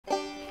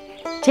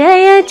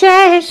Jaya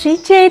Jaya Shri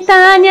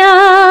Chaitanya.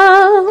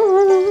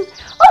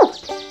 Oh,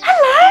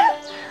 hello.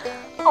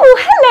 Oh,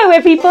 hello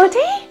everybody.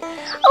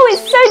 Oh,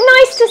 it's so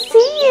nice to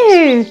see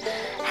you.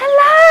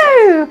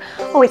 Hello.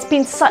 Oh, it's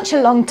been such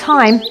a long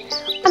time.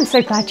 I'm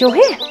so glad you're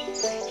here.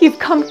 You've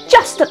come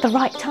just at the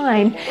right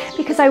time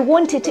because I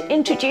wanted to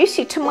introduce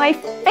you to my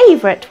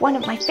favourite, one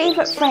of my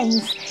favourite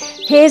friends.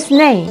 His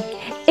name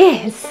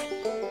is,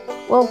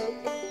 well,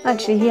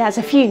 actually he has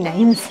a few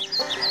names.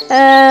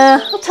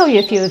 I'll tell you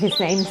a few of his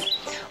names.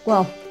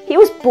 Well, he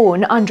was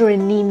born under a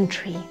neem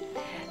tree.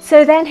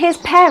 So then his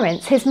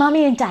parents, his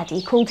mummy and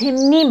daddy, called him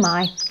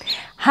Nimai.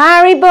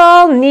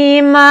 Haribol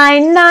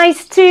Nimai,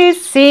 nice to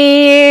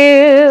see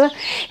you.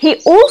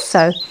 He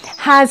also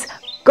has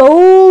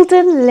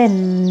golden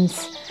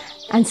limbs.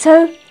 And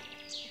so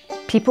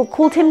people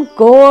called him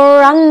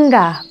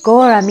Gauranga.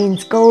 Gaura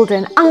means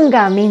golden,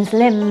 Anga means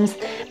limbs,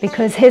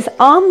 because his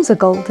arms are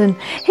golden,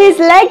 his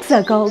legs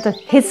are golden,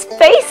 his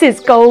face is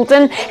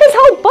golden, his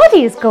whole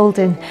body is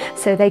golden.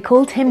 So they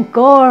called him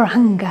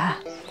Gauranga.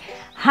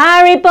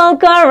 Haribol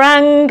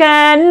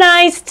Gauranga,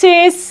 nice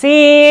to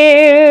see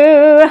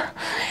you.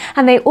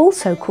 And they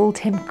also called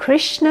him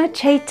Krishna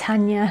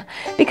Chaitanya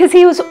because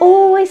he was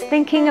always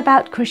thinking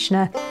about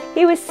Krishna.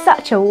 He was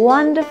such a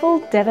wonderful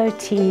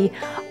devotee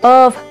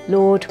of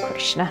Lord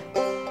Krishna.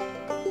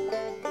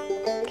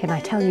 Can I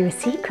tell you a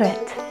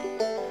secret?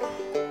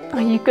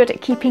 Are you good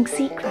at keeping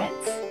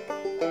secrets?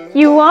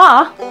 You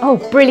are? Oh,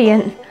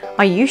 brilliant.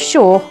 Are you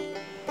sure?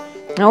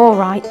 All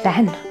right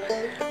then.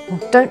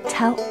 Well, don't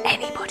tell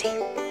anybody.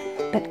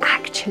 But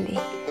actually,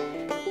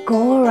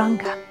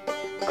 Gauranga,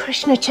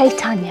 Krishna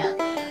Chaitanya,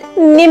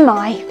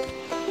 Nimai,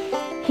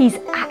 he's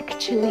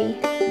actually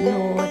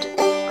Lord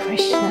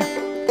Krishna.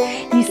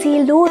 You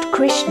see, Lord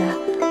Krishna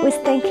was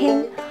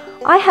thinking,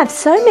 I have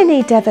so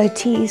many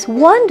devotees,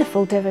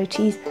 wonderful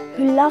devotees,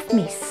 who love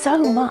me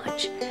so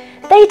much.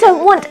 They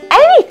don't want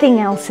anything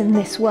else in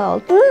this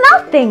world,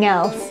 nothing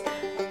else.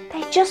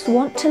 They just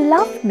want to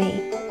love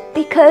me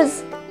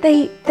because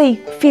they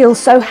feel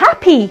so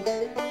happy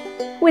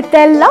with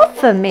their love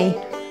for me.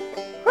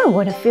 I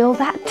want to feel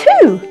that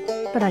too,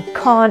 but I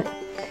can't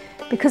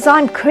because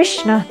I'm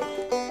Krishna.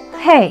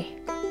 Hey,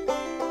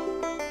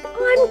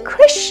 I'm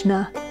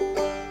Krishna.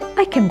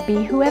 I can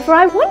be whoever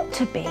I want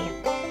to be.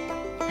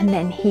 And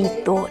then he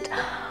thought,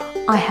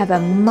 I have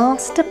a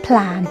master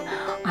plan.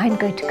 I'm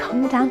going to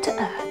come down to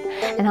earth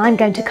and I'm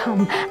going to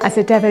come as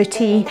a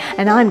devotee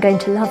and I'm going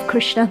to love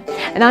Krishna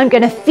and I'm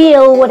going to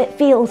feel what it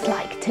feels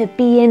like to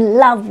be in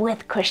love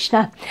with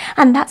Krishna.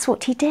 And that's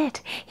what he did.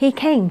 He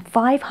came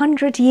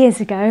 500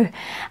 years ago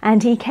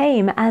and he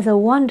came as a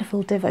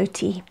wonderful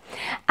devotee.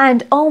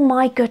 And oh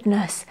my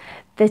goodness,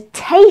 the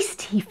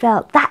taste he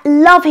felt, that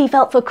love he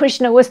felt for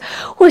Krishna was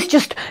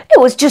just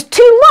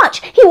too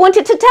much. He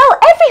wanted to tell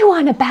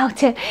everyone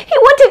about it. He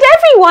wanted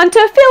everyone to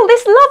feel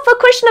this love for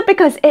Krishna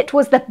because it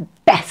was the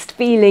best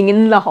feeling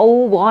in the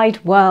whole wide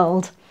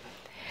world.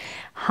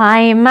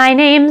 Hi, my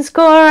name's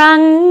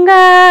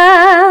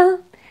Gauranga.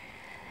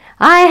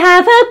 I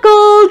have a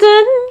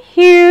golden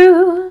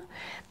hue.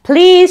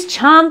 Please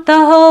chant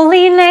the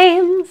holy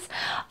names.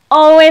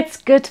 Oh, it's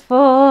good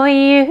for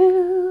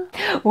you.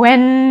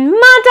 When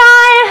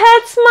Madhai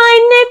hits my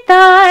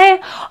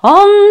Nityananda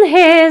on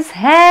his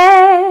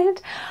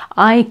head,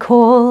 I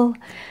call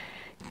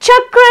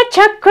chakra,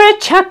 chakra,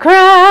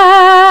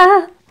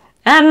 chakra,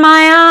 and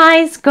my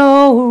eyes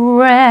go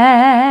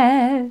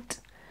red.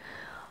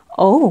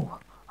 Oh,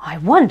 I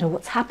wonder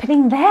what's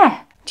happening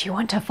there. Do you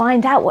want to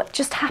find out what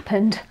just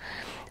happened?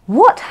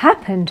 What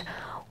happened?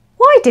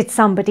 Why did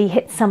somebody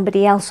hit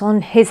somebody else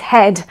on his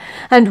head?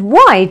 And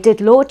why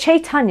did Lord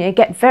Chaitanya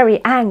get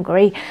very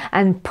angry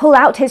and pull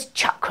out his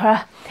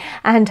chakra?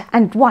 And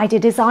why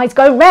did his eyes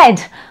go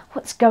red?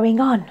 What's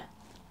going on?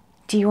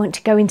 Do you want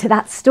to go into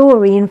that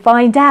story and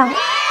find out?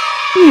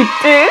 You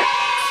do?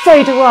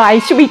 So do I.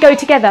 Should we go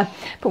together?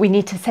 But we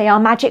need to say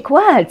our magic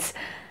words.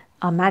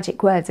 Our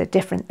magic words are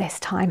different this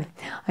time.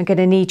 I'm going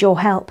to need your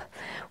help.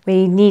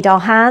 We need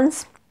our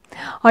hands.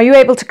 Are you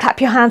able to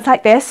clap your hands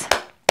like this?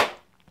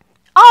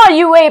 Are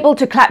you able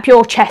to clap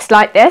your chest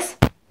like this?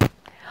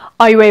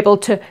 Are you able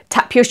to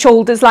tap your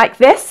shoulders like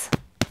this?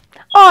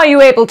 Are you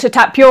able to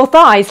tap your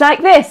thighs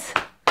like this?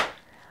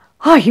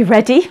 Are you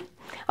ready?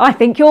 I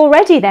think you're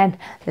ready then.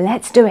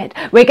 Let's do it.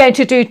 We're going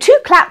to do 2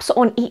 claps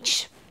on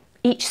each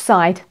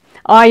side.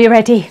 Are you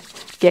ready?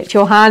 Get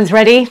your hands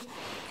ready.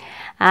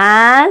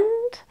 And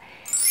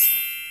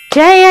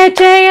Jaya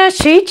Jaya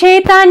Shri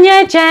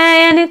Chaitanya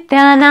Jaya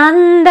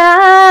Nityananda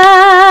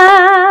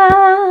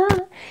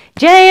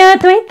Jaya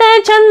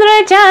Dvaita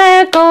Chandra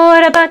Jaya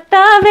Gaura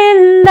Bhakta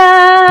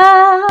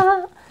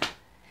Vrinda.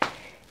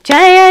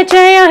 Jaya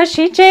Jaya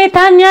Shri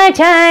Chaitanya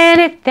Jaya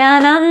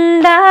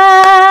Nityananda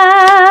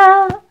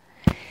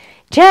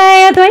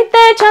Jaya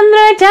Dvaita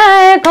Chandra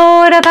Jaya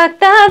Gaura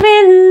Bhakta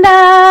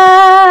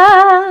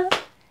Vrinda.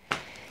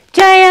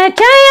 Jaya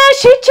Jaya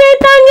Shri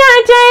Chaitanya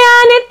Jaya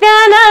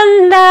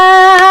Nityananda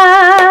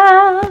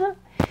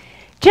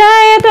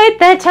Jaya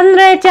Dvaita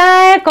Chandra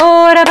Jaya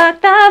Gaura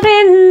Bhakta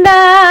Vrinda.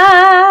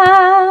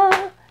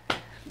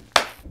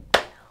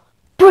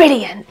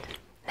 Brilliant!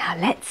 Now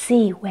let's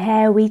see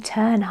where we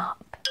turn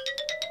up.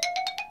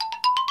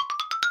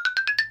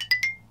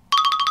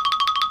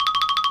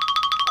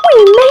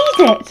 We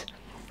made it!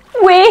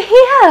 We're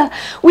here!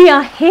 We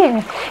are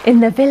here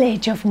in the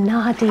village of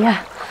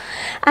Nadia.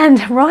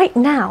 And right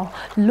now,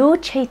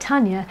 Lord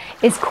Chaitanya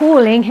is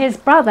calling his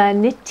brother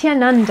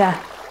Nityananda.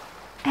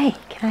 Hey,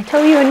 can I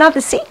tell you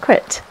another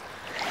secret?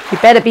 You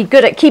better be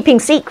good at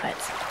keeping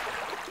secrets.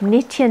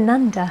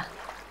 Nityananda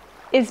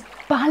is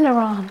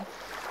Balaram.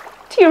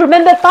 Do you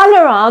remember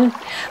Balaram?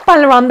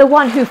 Balaram, the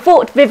one who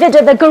fought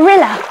Vivida the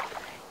gorilla.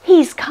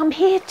 He's come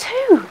here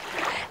too.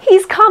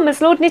 He's come as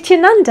Lord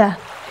Nityananda.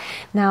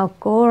 Now,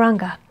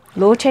 Gauranga,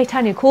 Lord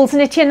Chaitanya calls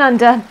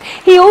Nityananda.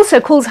 He also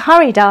calls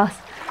Haridas.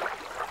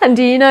 And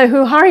do you know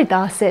who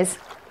Haridas is?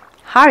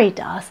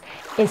 Haridas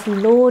is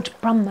Lord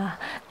Brahma,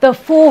 the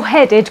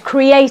four-headed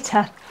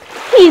creator.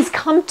 He's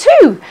come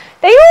too.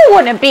 They all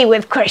want to be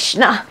with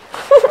Krishna.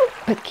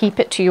 But keep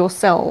it to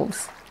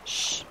yourselves.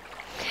 Shh.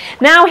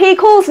 Now he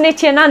calls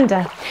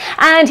Nityananda,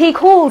 and he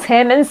calls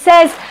him and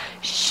says,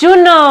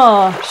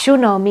 Shuno.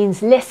 Shuno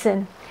means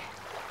listen.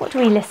 What do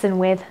we listen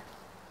with?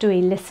 Do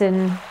we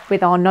listen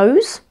with our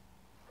nose?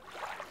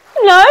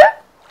 No.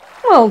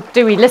 Well,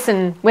 do we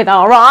listen with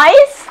our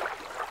eyes?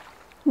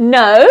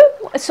 No.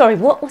 Sorry,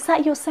 what was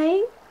that you're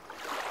saying?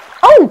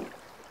 Oh,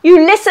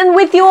 you listen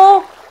with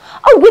your...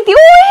 Oh, with your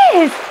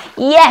ears.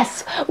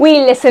 Yes, we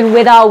listen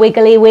with our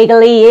wiggly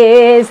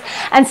ears.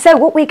 And so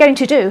what we're going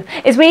to do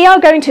is we are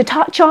going to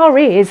touch our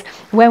ears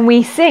when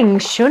we sing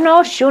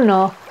Shuno,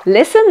 Shuno.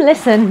 Listen,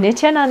 listen,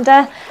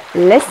 Nityananda.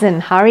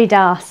 Listen,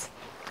 Haridas.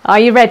 Are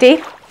you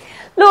ready?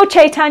 Lord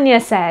Chaitanya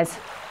says,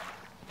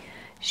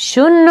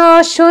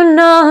 Shuno,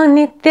 Shuno,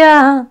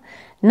 Nityananda.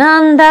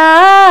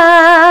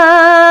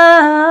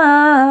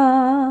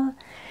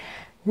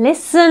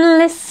 Listen,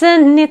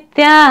 listen,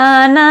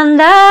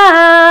 Nityananda.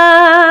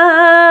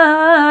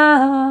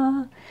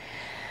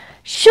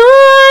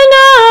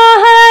 Shuno,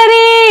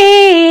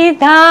 Haridas.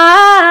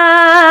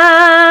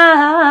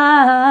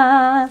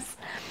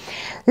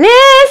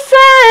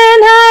 Listen,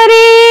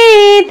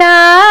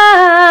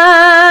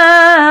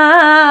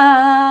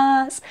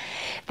 Haridas.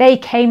 They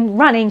came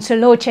running to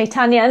Lord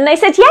Chaitanya and they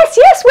said, yes,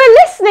 yes, we're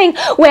listening.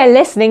 We're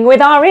listening with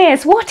our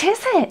ears. What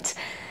is it?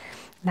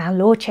 Now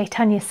Lord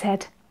Chaitanya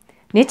said,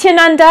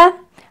 Nityananda,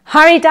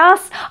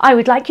 Haridas, I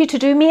would like you to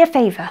do me a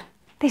favour.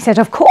 They said,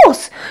 of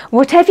course,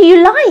 whatever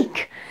you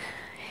like.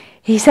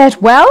 He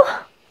said,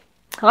 well,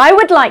 I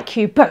would like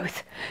you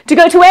both to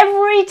go to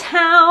every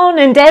town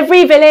and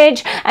every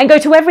village and go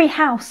to every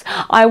house.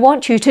 I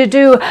want you to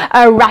do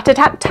a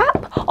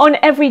rat-a-tap-tap on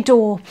every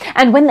door.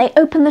 And when they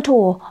open the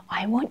door,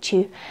 I want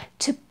you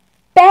to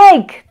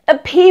beg the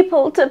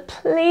people to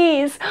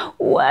please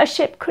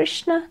worship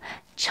Krishna.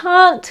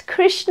 Chant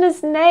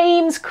Krishna's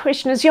names.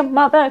 Krishna's your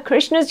mother,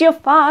 Krishna's your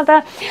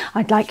father.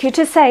 I'd like you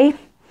to say,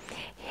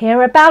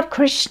 hear about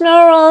Krishna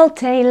all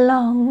day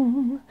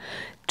long.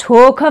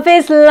 Talk of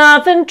his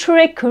love and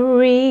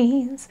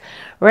trickeries.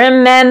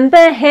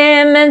 Remember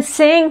him and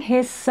sing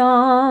his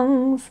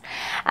songs.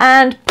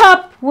 And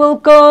pop will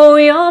go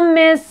your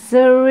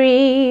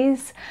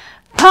miseries.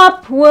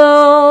 Pop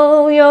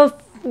will, your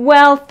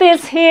wealth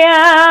is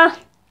here.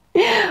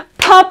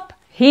 Pop,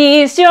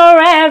 he's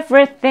your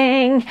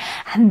everything,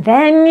 and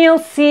then you'll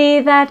see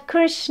that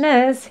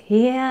Krishna's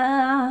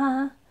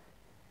here.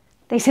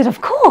 They said,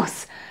 of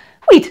course,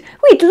 we'd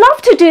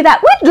love to do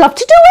that. We'd love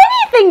to do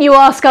anything you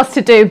ask us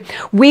to do.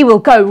 We will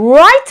go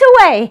right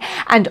away.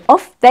 And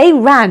off they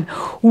ran.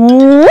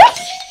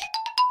 Whoosh!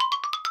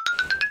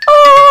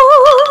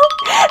 Oh,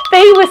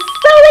 they were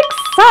so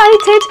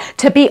excited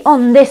to be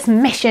on this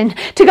mission,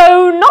 to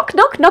go knock,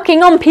 knock,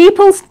 knocking on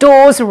people's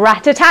doors,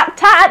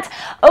 rat-a-tat-tat.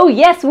 Oh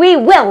yes, we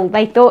will,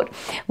 they thought.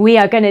 We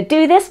are going to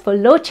do this for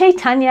Lord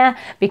Chaitanya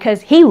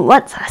because he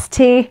wants us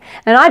to.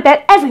 And I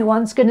bet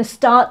everyone's going to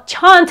start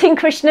chanting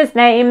Krishna's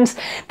names.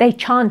 They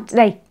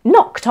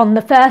knocked on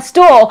the first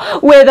door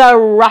with a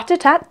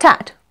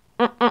rat-a-tat-tat.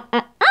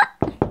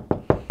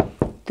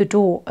 The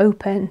door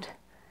opened.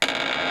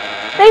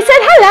 They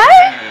said,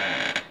 hello.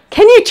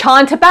 Can you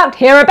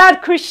hear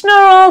about Krishna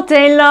all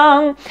day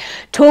long?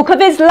 Talk of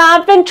his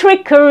love and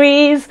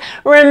trickeries.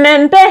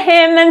 Remember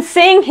him and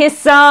sing his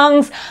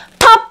songs.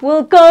 Pop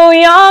will go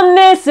your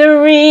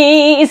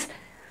miseries.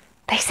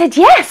 They said,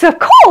 yes, of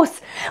course.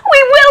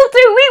 We will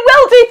do.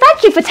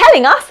 Thank you for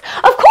telling us.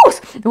 Of course,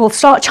 we'll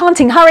start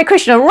chanting Hare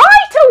Krishna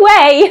right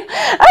away.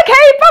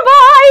 Okay,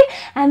 bye-bye.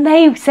 And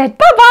they said,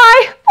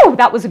 bye-bye. Oh,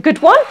 that was a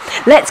good one.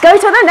 Let's go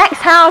to the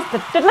next house.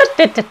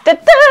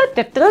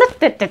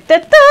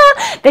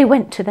 They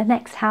went to the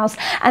next house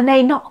and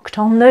they knocked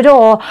on the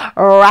door.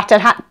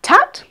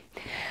 Rat-a-tat-tat.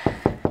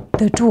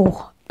 The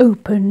door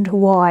opened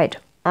wide.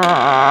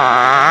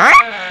 And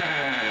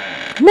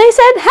they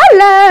said,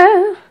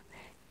 hello.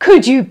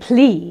 Could you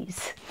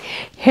please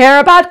hear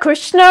about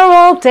Krishna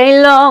all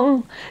day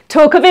long?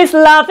 Talk of his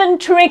love and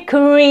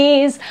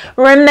trickeries.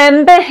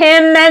 Remember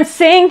him and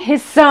sing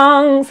his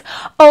songs.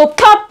 Oh,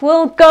 pop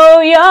will go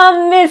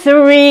your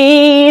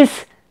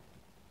miseries.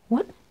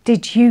 What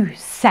did you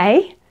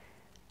say?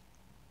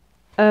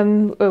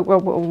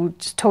 well,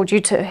 just told you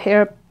to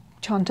hear a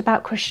chant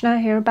about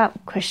Krsna, hear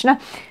about Krsna.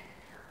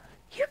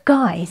 You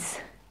guys,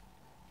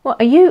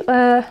 what are you,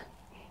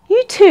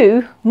 you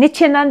two,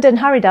 Nityananda and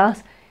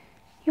Haridas,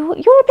 you're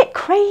a bit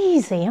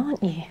crazy,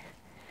 aren't you?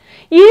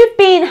 You've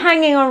been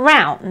hanging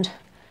around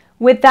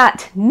with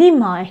that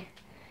Nimai.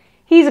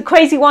 He's a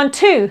crazy one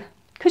too.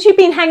 Because you've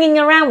been hanging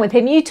around with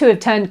him, you two have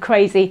turned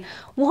crazy.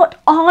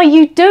 What are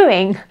you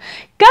doing?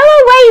 Go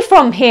away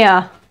from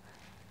here.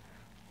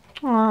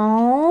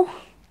 Oh,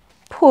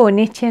 poor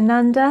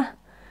Nityananda,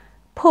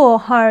 poor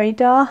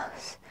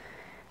Haridas.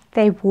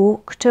 They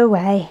walked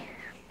away.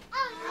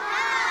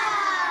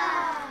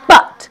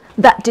 But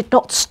that did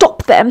not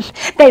stop them.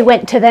 They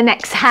went to the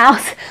next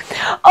house.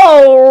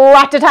 Oh,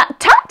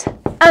 rat-a-tat-tat!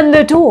 And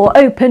the door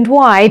opened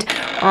wide.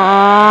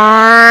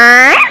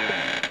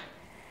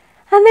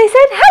 And they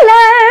said,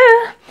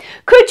 hello,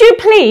 could you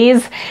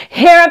please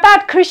hear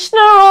about Krsna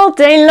all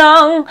day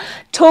long?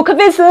 Talk of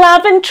his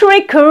love and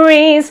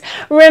trickeries,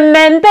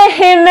 remember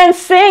him and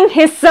sing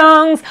his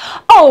songs.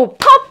 Oh,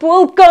 pop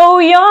will go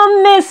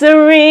your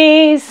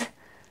miseries.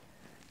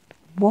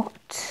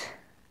 What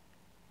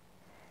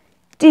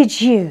did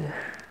you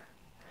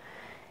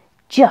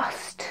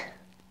just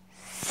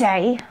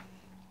say?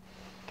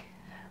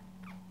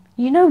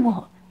 You know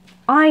what?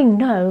 I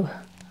know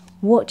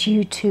what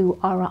you two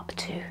are up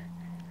to.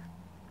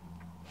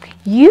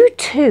 You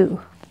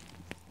two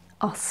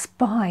are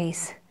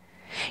spies.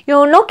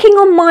 You're knocking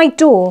on my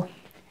door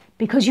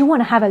because you want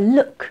to have a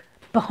look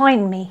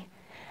behind me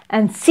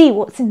and see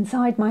what's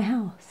inside my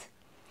house.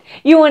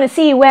 You want to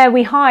see where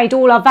we hide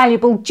all our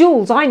valuable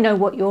jewels. I know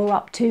what you're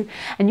up to.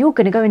 And you're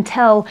going to go and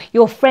tell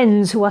your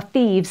friends who are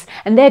thieves,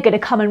 and they're going to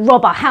come and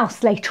rob our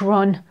house later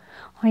on.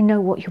 I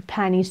know what your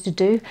plan is to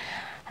do,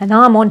 and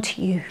I'm on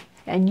to you.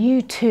 And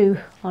you two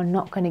are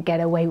not going to get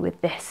away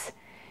with this.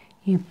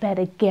 You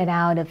better get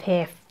out of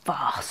here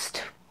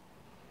fast.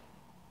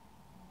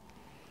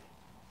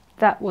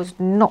 That was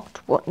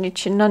not what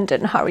Nityananda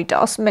and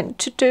Haridas meant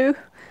to do.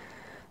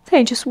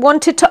 They just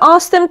wanted to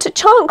ask them to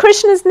chant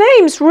Krishna's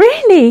names,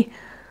 really.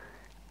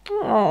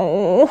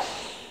 Oh,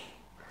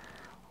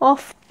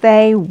 off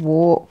they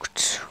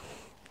walked.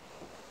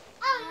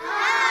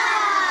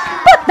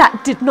 But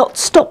that did not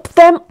stop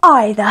them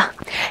either.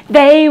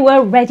 They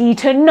were ready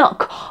to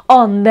knock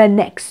on the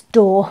next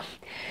door.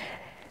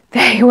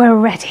 They were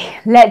ready.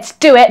 Let's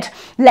do it.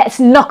 Let's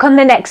knock on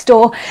the next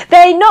door.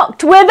 They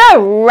knocked with a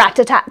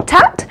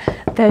rat-a-tat-tat.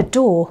 The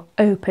door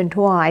opened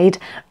wide.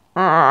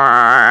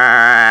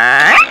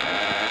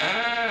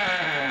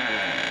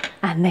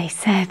 And they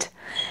said,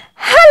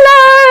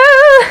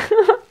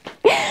 hello.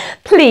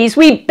 Please,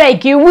 we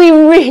beg you, we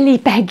really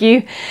beg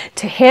you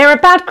to hear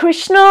about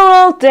Krsna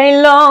all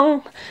day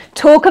long.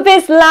 Talk of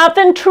his love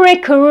and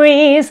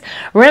trickeries.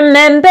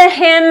 Remember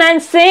him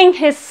and sing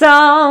his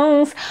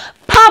songs.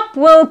 Pop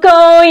will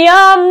go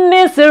your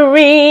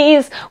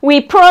miseries.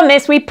 We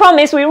promise, we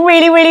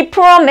really, really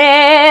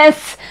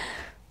promise.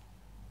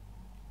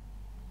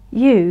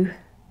 You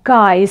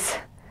guys,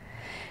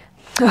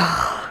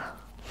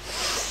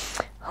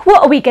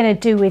 what are we going to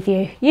do with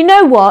you? You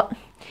know what?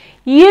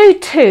 You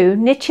two,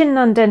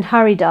 Nityananda and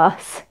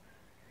Haridas,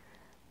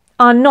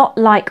 are not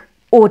like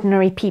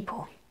ordinary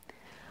people.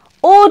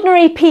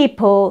 Ordinary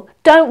people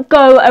don't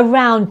go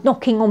around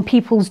knocking on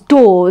people's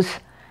doors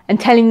and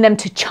telling them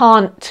to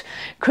chant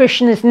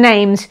Krishna's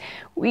names.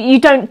 You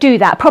don't do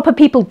that. Proper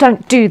people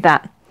don't do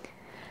that.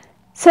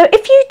 So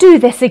if you do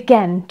this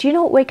again, do you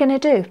know what we're going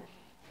to do?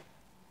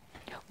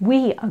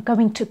 We are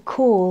going to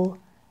call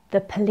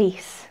the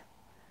police.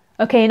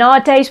 Okay, in our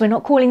days, we're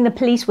not calling the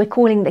police, we're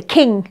calling the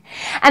king.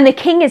 And the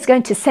king is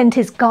going to send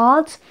his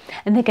guards,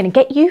 and they're going to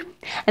get you,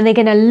 and they're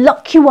going to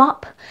lock you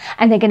up,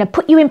 and they're going to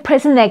put you in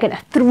prison, they're going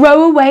to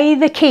throw away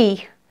the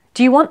key.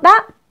 Do you want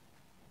that?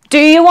 Do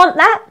you want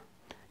that?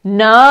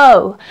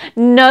 No,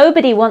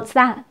 nobody wants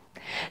that.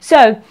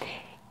 So,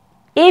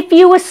 if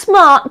you were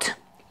smart,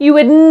 you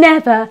would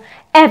never,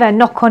 ever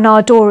knock on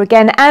our door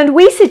again. And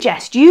we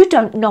suggest you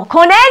don't knock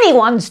on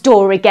anyone's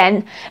door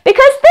again,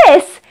 because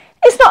this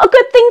is not a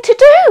good thing to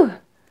do.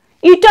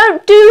 You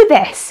don't do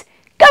this.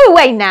 Go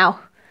away now.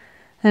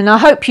 And I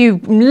hope you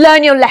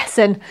learn your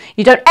lesson.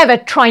 You don't ever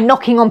try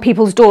knocking on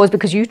people's doors,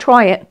 because you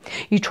try it.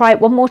 You try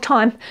it one more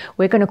time,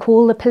 we're going to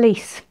call the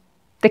police.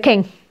 The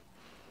king.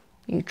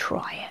 You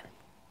try it.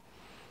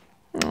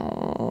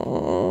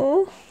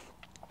 Oh.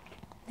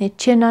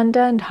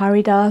 Nityananda and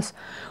Haridas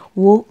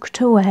walked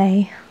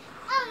away.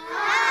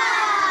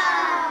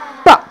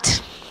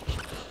 But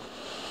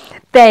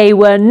they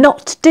were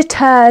not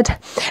deterred,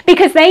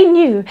 because they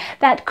knew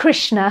that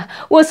Krsna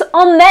was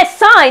on their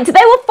side. They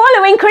were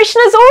following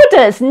Krishna's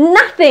orders.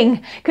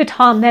 Nothing could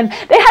harm them.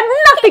 They had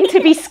nothing to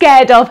be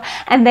scared of,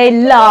 and they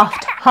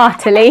laughed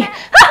heartily. We've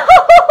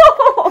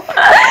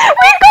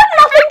got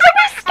nothing to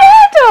be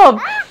scared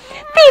of.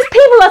 These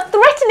people are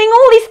threatening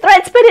all these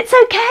threats, but it's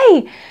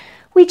okay.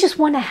 We just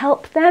want to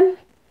help them.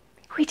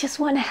 We just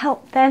want to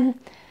help them.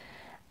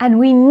 And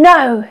we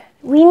know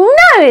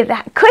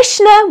that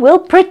Krsna will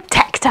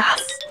protect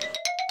us.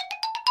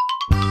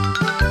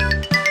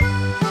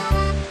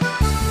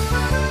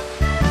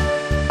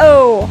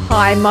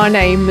 Hi, my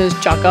name is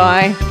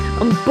Jagai.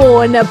 I'm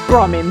born a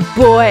Brahmin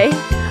boy.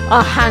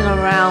 I hang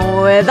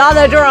around with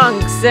other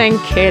drunks and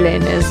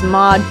killing is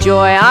my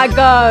joy. I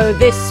go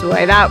this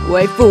way, that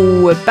way,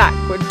 forward,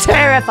 backward,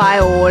 terrify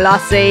all I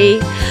see.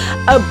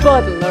 A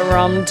bottle of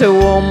rum to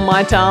warm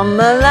my tongue,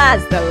 and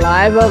that's the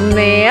life of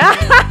me.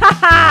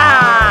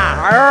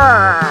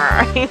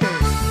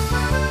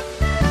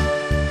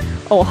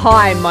 Oh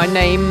hi, my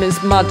name is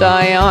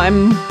Madhai.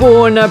 I'm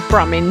born a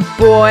Brahmin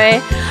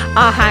boy.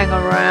 I hang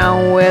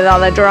around with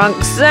other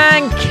drunks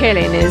and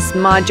killing is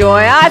my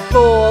joy. I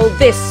fall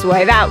this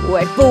way, that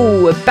way,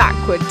 forward,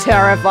 backward,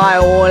 terrify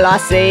all I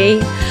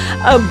see.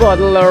 A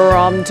bottle of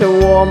rum to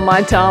warm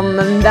my tongue,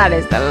 and that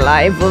is the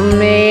life of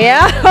me.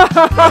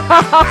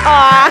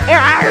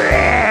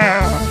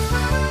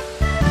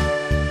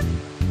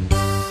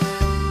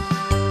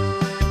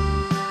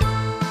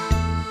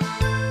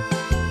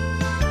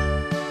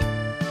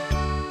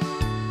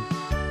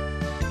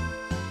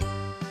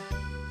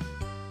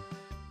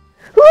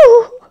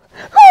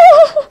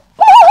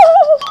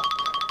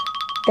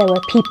 There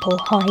were people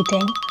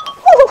hiding.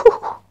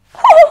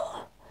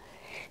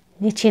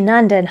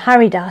 Nityananda and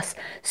Haridas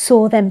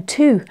saw them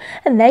too,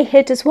 and they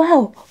hid as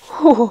well.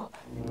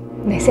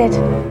 They said,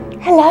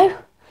 "Hello,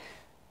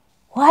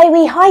 why are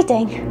we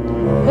hiding?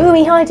 Who are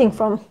we hiding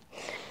from?"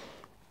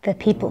 The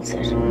people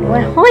said,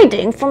 "We're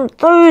hiding from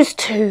those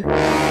two."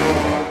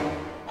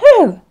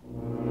 "Who?"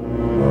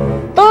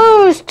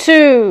 "Those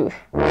two."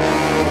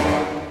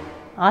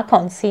 "I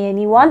can't see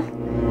anyone."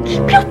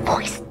 "Keep your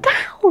voice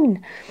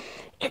down.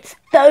 It's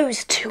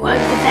those two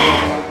over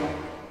there."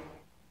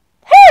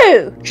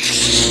 "Who?"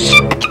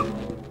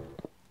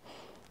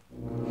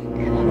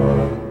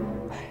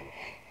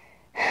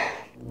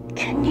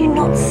 "Can you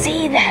not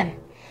see them?"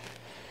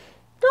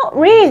 "Not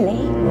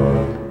really.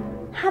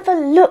 Have a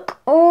look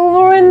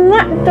over in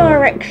that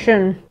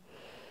direction."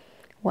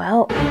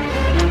 "Well,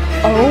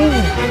 oh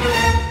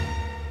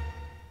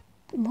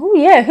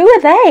yeah, who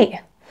are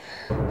they?"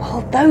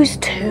 "Well, those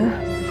two.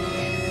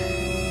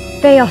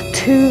 They are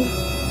two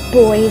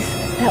boys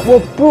that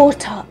were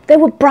brought up. They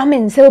were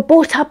Brahmins. They were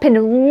brought up in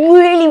a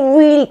really,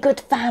 really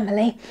good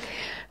family.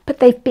 But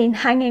they've been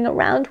hanging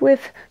around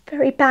with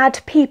very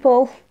bad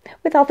people,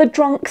 with other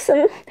drunks,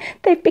 and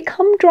they've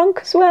become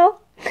drunk as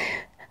well.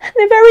 And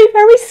they're very,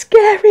 very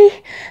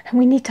scary. And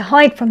we need to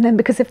hide from them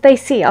because if they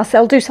see us,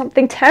 they'll do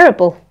something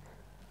terrible."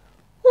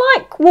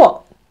 "Like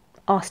what?"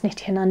 asked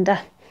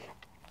Nityananda.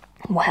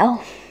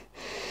 "Well,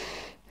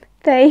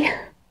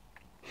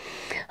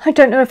 I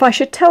don't know if I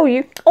should tell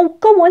you." "Oh,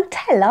 go on,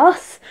 tell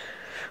us."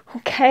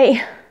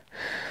 "Okay.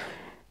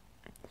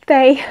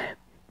 They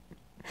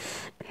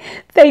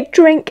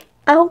drink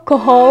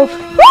alcohol.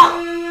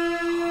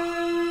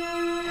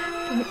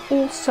 They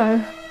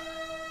also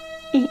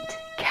eat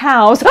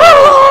cows."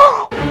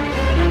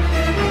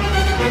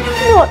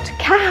 "Not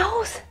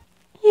cows."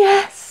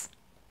 "Yes.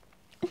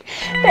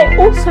 They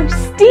also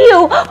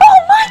steal." "Oh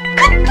my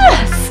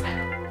goodness!"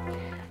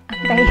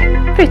 "And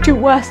they do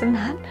worse than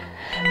that.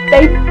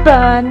 They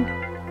burn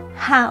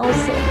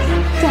houses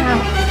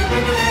down."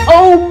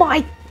 "Oh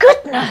my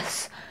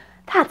goodness!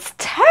 That's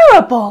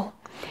terrible."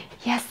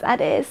 "Yes,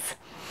 that is.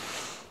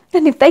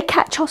 And if they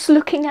catch us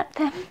looking at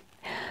them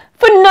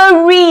for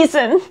no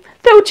reason,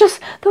 they'll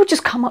just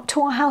come up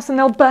to our house and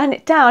they'll burn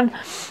it down.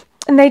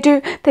 And they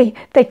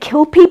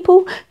kill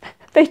people.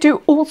 They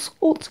do all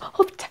sorts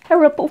of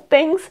terrible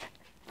things.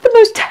 The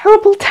most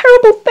terrible,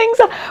 terrible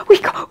things. We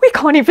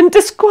can't even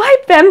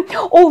describe them.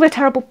 All the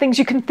terrible things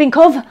you can think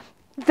of,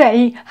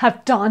 they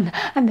have done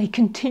and they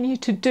continue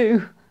to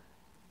do."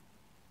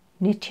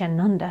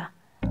 Nityananda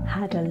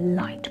had a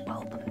light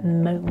bulb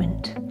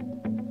moment.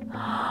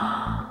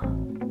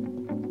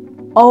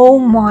 "Oh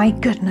my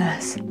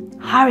goodness,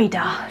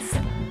 Haridas,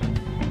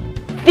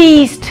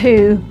 these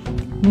two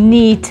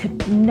need to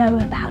know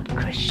about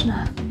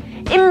Krsna.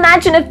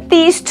 Imagine if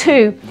these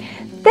two,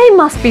 they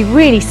must be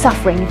really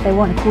suffering if they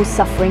want to cause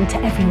suffering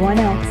to everyone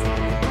else.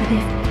 But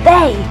if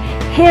they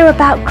hear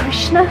about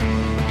Krsna,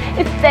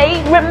 if they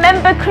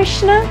remember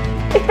Krsna,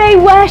 if they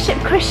worship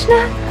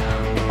Krsna,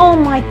 oh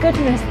my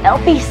goodness,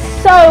 they'll be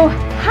so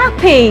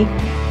happy."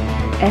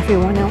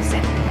 Everyone else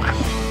said,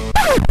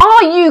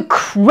 "Are you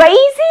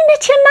crazy,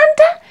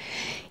 Nityananda?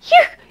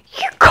 You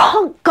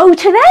can't go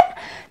to them.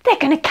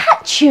 They're going to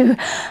catch you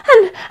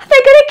and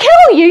they're going to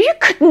kill you. You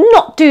could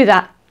not do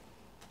that."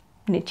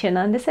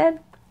 Nityananda said,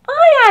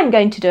 "I am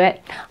going to do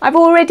it. I've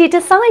already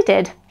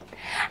decided.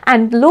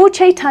 And Lord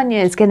Chaitanya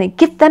is going to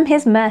give them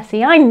his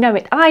mercy. I know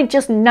it. I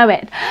just know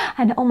it.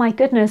 And oh my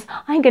goodness,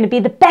 I'm going to be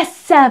the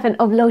best servant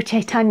of Lord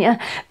Chaitanya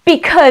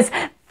because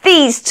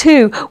these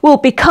two will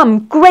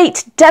become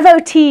great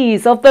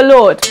devotees of the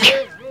Lord."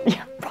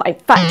 Yeah,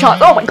 right, fat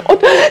chance. Oh my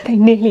God, they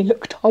nearly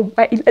looked our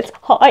way. Let's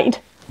hide.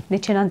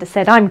 Nityananda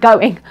said, "I'm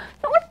going."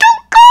 "No,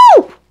 don't go."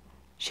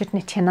 Should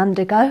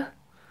Nityananda go?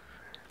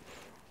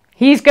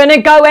 He's going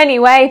to go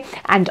anyway.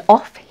 And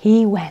off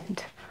he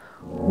went.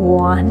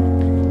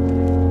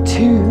 1,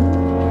 2,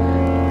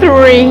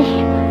 3.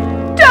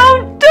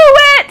 "Don't do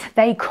it!"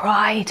 they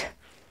cried.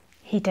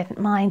 He didn't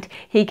mind.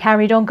 He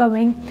carried on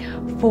going.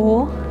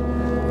 4,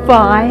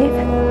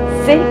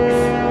 5, 6.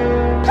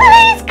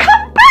 Please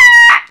come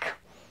back!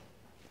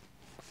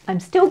 I'm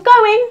still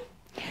going.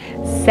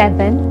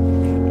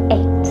 7, 8,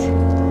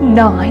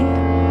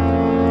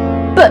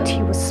 9. But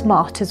he was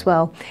smart as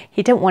well.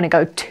 He didn't want to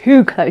go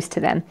too close to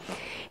them.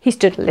 He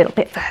stood a little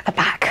bit further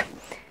back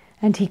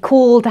and he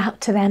called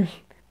out to them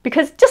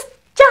because just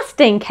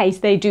in case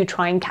they do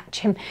try and catch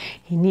him,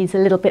 he needs a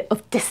little bit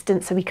of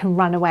distance so he can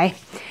run away.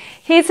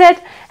 He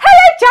said,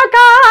 "Hello,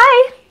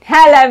 Jagai!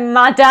 Hello,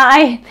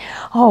 Madhai!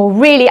 Oh,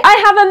 really, I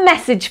have a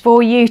message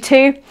for you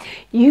two.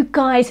 You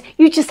guys,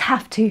 you just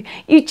have to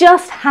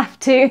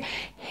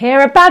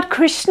hear about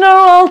Krsna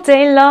all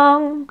day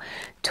long.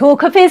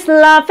 Talk of his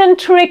love and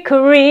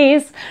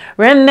trickeries.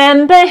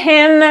 Remember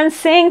him and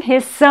sing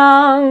his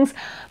songs.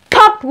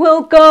 Pop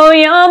will go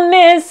your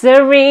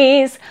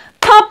miseries.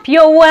 Pop,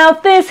 your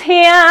wealth is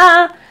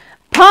here.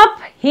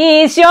 Pop,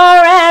 he's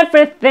your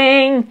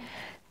everything.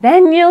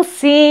 Then you'll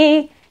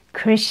see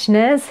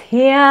Krishna's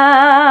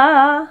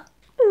here."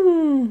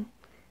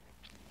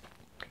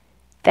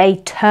 They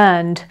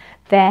turned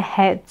their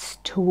heads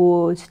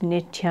towards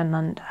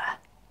Nityananda.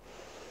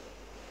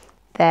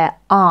 Their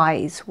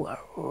eyes were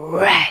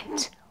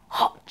red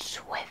hot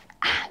with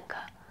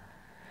anger.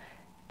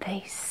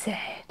 They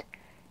said,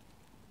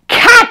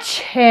 "Catch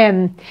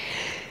him!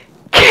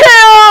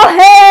 Kill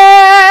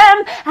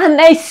him!" And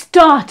they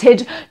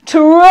started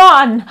to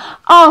run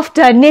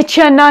after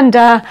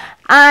Nityananda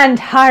and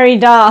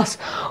Haridas.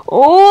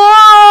 Whoa!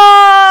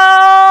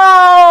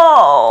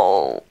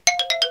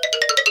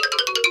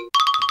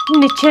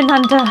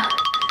 Nityananda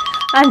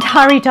and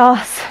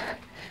Haridas,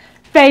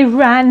 they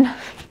ran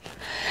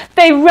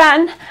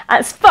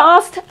as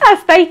fast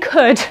as they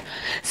could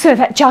so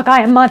that Jagai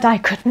and Madhai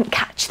couldn't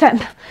catch them,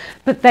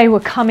 but they were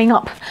coming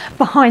up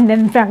behind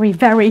them very,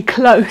 very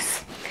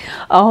close.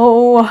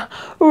 Oh,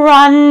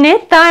 run,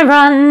 Nithai,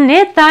 run,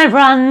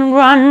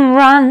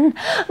 run.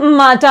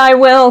 Madhai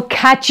will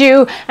catch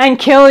you and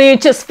kill you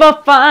just for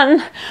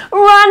fun.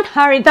 Run,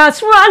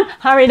 Haridas, run.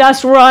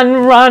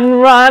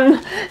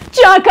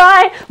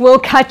 Jagai will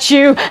catch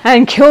you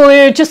and kill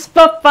you just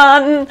for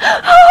fun.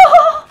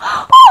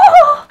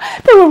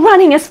 They were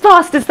running as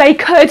fast as they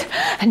could,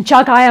 and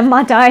Jagai and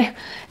Madhai,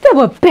 they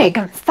were big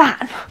and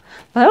fat.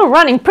 They were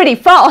running pretty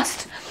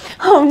fast.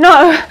 Oh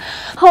no,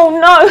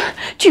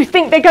 do you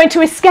think they're going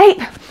to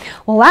escape?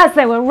 Well, as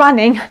they were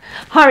running,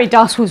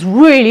 Haridas was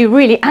really,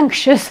 really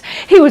anxious.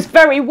 He was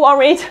very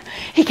worried.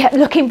 He kept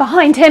looking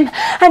behind him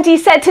and he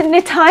said to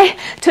Nithai,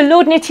 to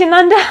Lord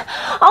Nityananda,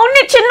 "Oh,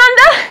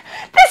 Nityananda,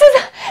 this is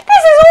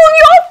all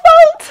your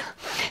fault.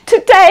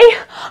 Today,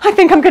 I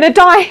think I'm going to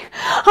die.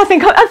 I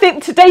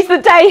think today's the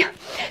day.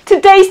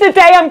 Today's the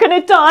day I'm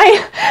going to die.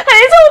 And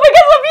it's all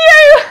because of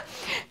you."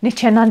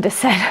 Nityananda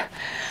said,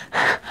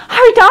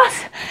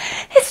 "Haridas,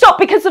 it's not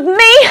because of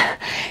me.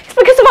 It's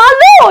because of our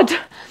Lord.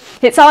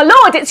 It's our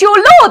Lord. It's your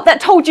Lord that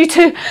told you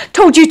to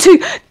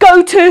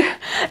go to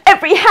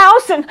every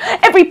house and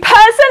every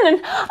person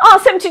and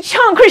ask them to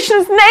chant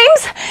Krishna's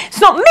names. It's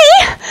not me.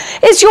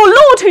 It's your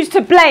Lord who's to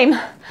blame."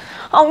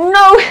 "Oh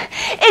no,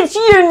 it's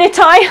you,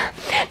 Nithai.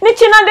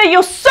 Nityananda,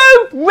 you're so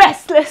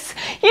restless.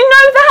 You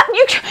know that?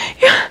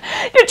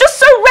 You're just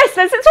so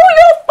restless. It's all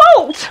your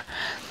fault."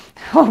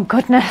 "Oh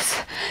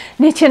goodness,"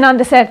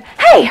 Nityananda said.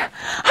 "Hey,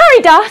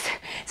 Haridas,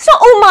 it's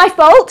not all my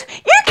fault.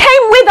 You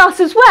came with us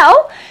as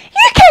well.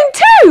 You came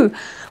too.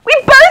 We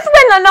both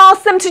went and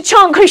asked them to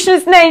chant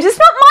Krishna's names.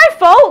 It's not my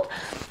fault."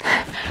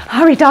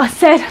 Haridas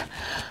said,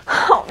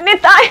 "Oh,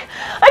 Nithai,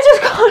 I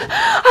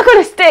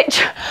got a stitch.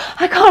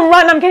 I can't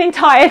run, I'm getting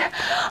tired.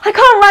 I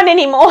can't run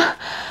anymore.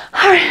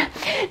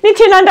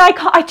 Nityananda,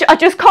 I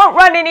just can't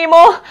run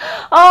anymore.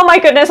 Oh my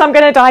goodness, I'm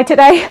going to die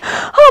today.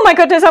 Oh my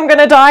goodness, I'm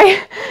going to die.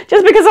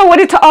 Just because I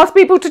wanted to ask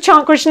people to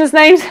chant Krishna's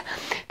names.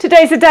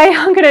 Today's the day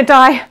I'm going to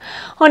die.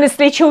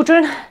 Honestly,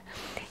 children."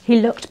 He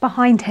looked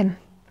behind him.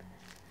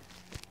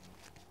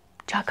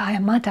 Jagai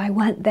and Madhai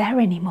weren't there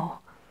anymore.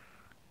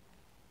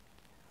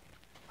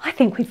 "I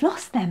think we've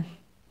lost them."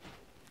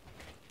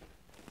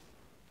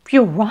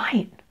 "You're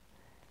right.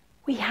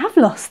 We have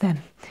lost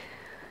them.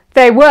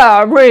 They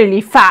were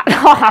really fat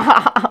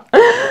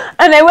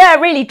and they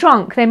were really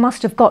drunk. They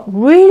must have got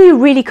really,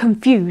 really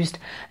confused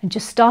and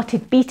just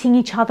started beating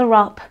each other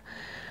up.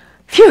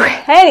 Phew,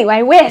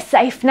 anyway, we're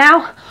safe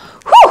now.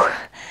 Whew,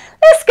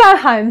 let's go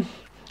home.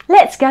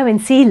 Let's go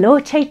and see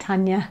Lord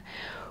Chaitanya."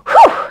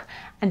 Whew,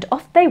 and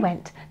off they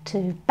went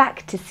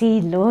back to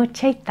see Lord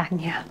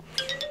Chaitanya.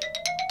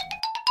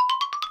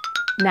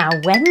 Now,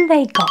 when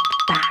they got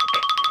back,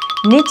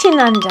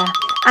 Nityananda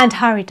and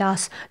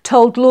Haridas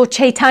told Lord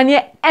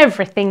Chaitanya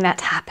everything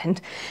that happened.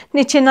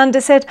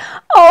 Nityananda said,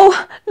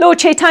 "Oh, Lord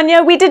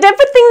Chaitanya, we did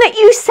everything that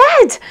you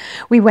said.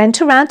 We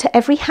went around to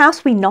every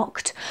house we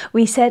knocked.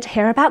 We said,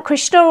 hear about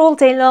Krishna all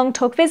day long,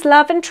 talk of his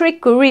love and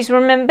trickeries,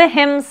 remember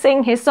him,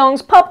 sing his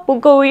songs, pop will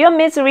go your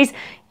miseries."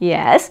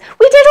 "Yes,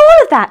 we did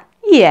all of that."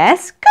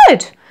 "Yes,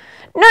 good."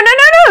 No,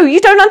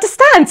 you don't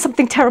understand.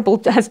 Something terrible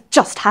has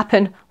just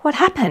happened." "What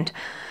happened?"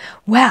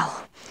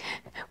 "Well,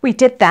 we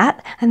did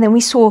that, and then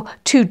we saw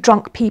two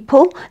drunk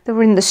people that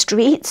were in the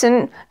streets,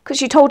 and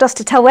because you told us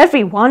to tell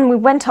everyone, we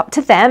went up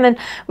to them and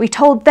we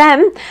told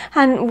them,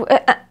 and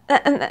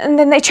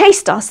then they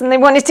chased us and they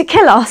wanted to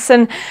kill us,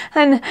 and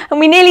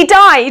we nearly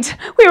died.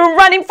 We were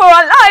running for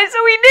our lives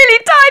and we nearly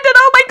died, and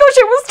oh my gosh,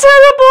 it was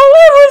terrible.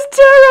 It was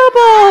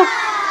terrible.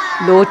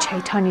 Lord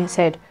Chaitanya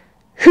said,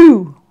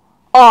 "Who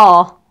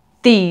are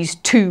these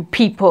two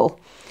people?"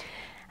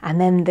 And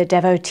then the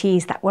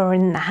devotees that were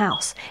in the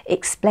house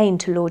explained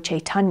to Lord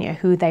Chaitanya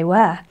who they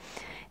were.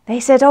 They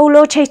said, "Oh,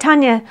 Lord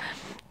Chaitanya,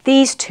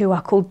 these two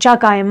are called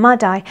Jagai and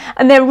Madhai,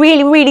 and they're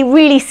really, really,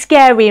 really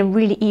scary and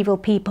really evil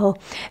people.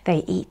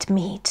 They eat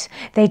meat,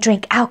 they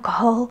drink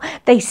alcohol,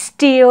 they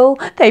steal,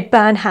 they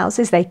burn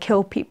houses, they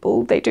kill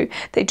people, they do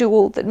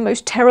all the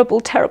most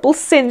terrible, terrible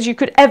sins you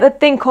could ever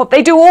think of.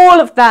 They do all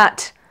of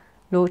that."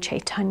 Lord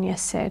Chaitanya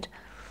said,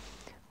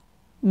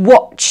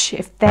 "Watch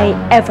if they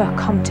ever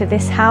come to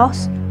this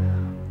house.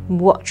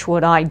 Watch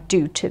what I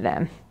do to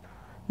them."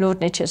 Lord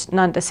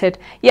Nityananda said,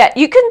 "Yeah,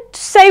 you can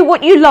say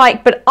what you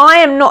like, but I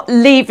am not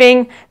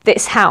leaving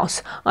this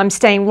house. I'm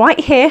staying right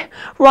here,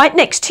 right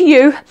next to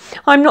you.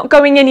 I'm not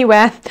going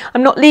anywhere.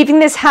 I'm not leaving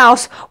this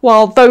house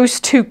while those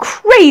two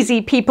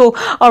crazy people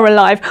are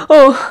alive.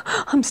 Oh,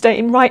 I'm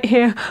staying right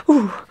here."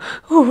 Ooh,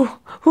 ooh,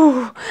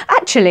 ooh.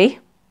 Actually,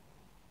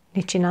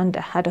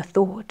 Nityananda had a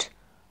thought.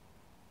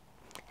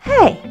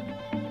 Hey,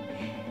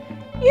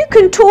 you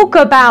can talk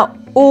about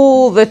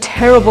all the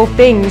terrible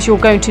things you're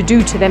going to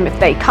do to them if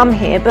they come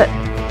here, but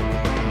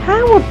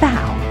how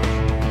about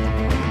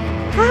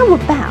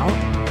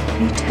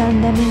you turn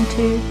them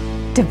into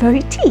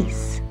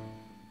devotees?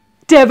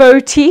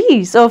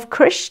 Devotees of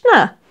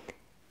Krishna.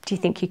 Do you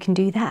think you can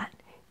do that?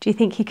 Do you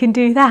think you can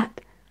do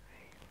that?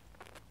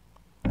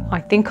 I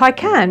think I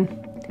can.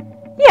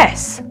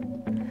 Yes.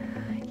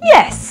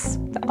 Yes,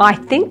 I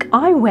think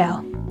I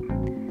will.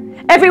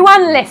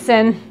 Everyone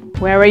listen.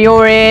 Where are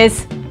your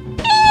ears?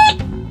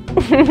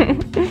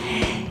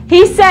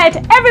 He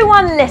said,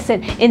 "Everyone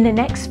listen, in the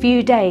next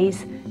few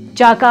days,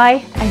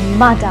 Jagai and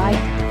Madhai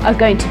are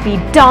going to be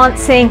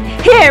dancing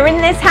here in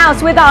this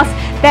house with us.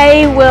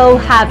 They will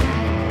have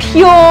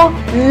pure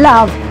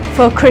love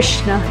for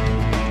Krishna."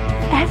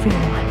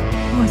 Everyone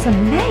was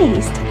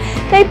amazed.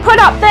 They put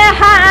up their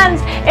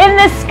hands in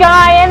the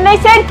sky and they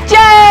said,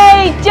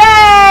 "Jai,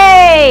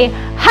 Jai,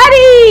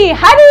 Hari,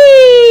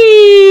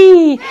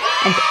 Hari!"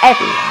 And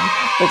everyone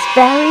was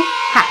very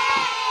happy.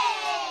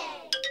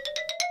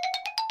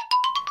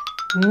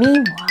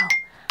 Meanwhile,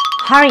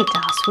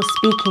 Haridas was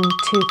speaking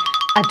to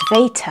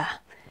Advaita.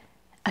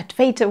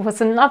 Advaita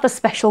was another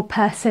special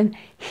person.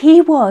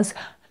 He was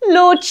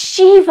Lord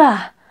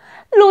Shiva.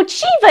 Lord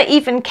Shiva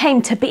even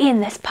came to be in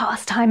this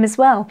pastime as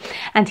well,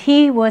 and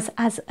he was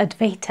as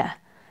Advaita.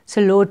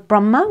 So Lord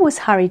Brahma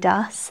was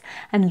Haridas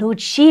and Lord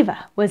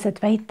Shiva was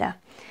Advaita.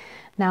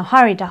 Now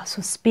Haridas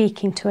was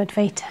speaking to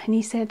Advaita and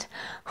he said,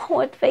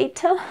 "Oh,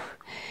 Advaita,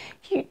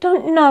 you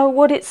don't know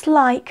what it's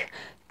like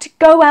to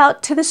go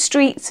out to the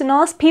streets and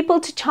ask people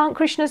to chant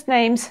Krishna's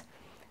names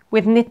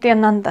with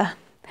Nityananda,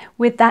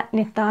 with that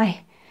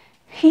Nitai.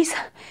 He's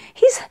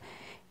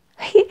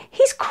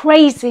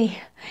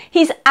crazy.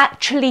 He's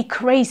actually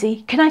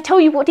crazy. Can I tell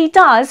you what he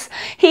does?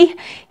 He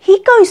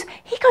goes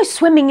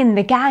swimming in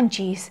the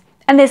Ganges,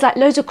 and there's like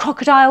loads of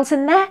crocodiles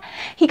in there.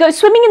 He goes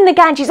swimming in the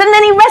Ganges and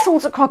then he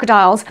wrestles the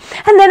crocodiles,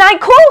 and then I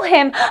call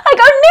him. I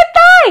go,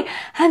 "Nitai!"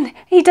 and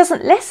he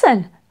doesn't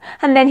listen.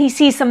 And then he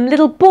sees some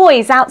little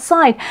boys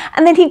outside,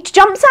 and then he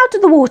jumps out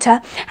of the water,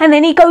 and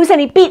then he goes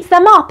and he beats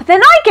them up.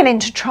 Then I get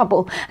into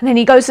trouble, and then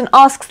he goes and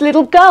asks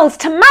little girls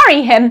to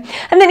marry him,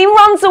 and then he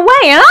runs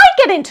away and I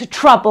get into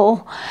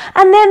trouble.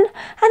 And then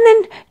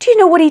do you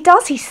know what he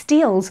does? He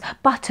steals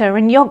butter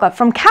and yogurt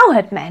from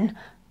cowherd men,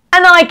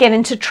 and I get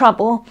into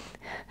trouble.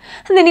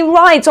 And then he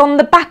rides on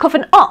the back of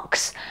an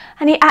ox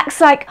and he acts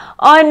like,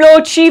 "I'm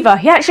Lord Shiva."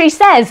 He actually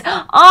says,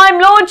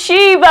 "I'm Lord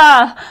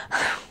Shiva."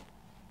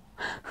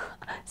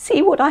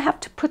 See what I have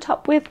to put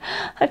up with,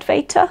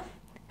 Advaita.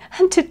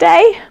 And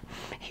today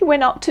he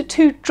went up to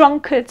two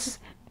drunkards.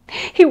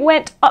 He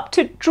went up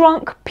to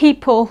drunk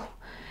people.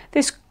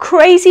 This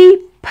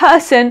crazy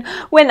person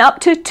went up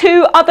to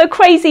two other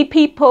crazy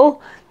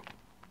people.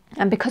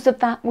 And because of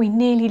that, we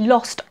nearly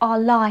lost our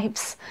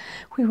lives.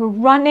 We were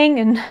running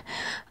and,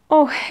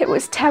 oh, it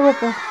was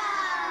terrible.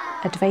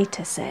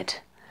 Advaita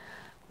said,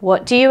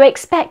 "What do you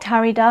expect,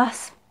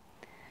 Haridas?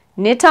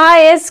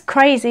 Nitai is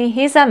crazy.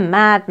 He's a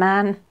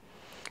madman.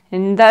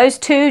 And those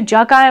two,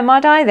 Jagai and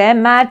Madhai, they're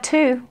mad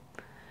too.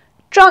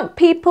 Drunk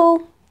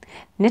people.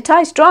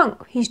 Nitai's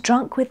drunk. He's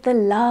drunk with the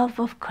love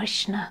of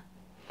Krishna.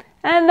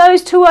 And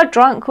those two are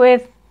drunk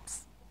with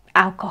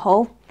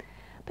alcohol.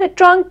 But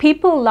drunk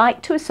people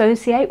like to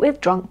associate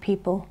with drunk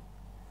people.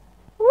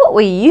 What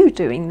were you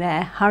doing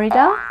there,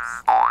 Haridas?"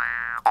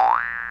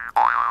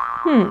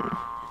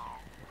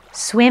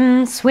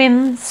 Swim,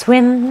 swim,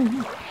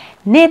 swim.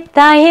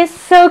 Nitai is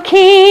so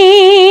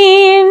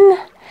keen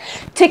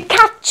to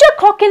catch a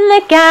croc in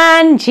the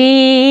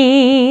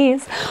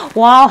Ganges,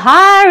 while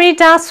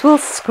Haridas will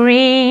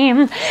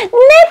scream,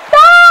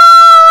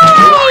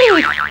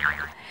 "Nitai!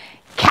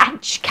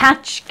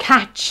 catch,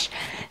 catch.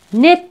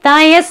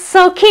 Nitai is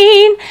so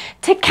keen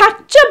to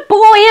catch a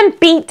boy and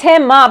beat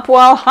him up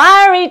while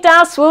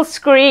Haridas will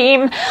scream,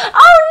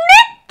 "Oh,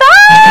 Nitai!"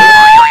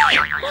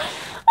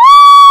 Oh!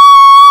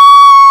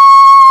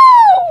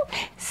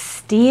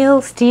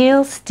 Steal,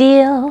 steal,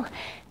 steal.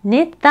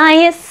 Nitai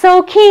is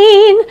so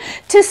keen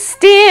to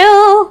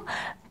steal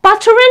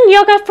butter and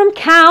yogurt from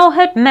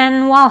cowherd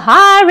men while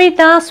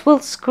Haridas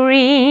will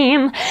scream,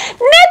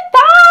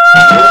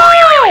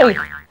 "Nitai!"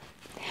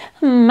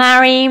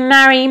 Marry,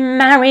 marry,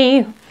 marry.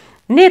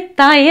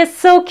 Nitai is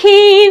so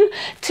keen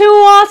to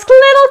ask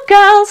little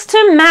girls to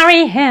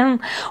marry him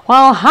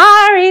while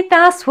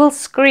Haridas will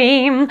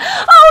scream,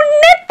 "Oh,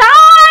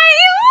 Nitai!"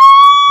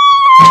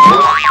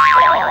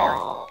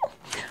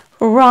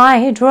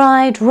 Ride,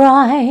 ride,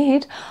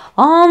 ride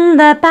on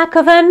the back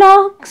of an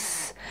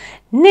ox.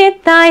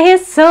 Nitai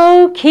is so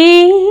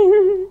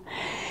keen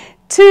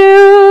to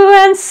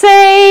and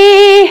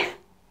say,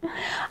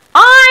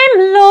 "I'm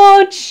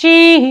Lord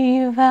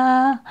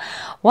Shiva,"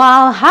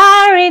 while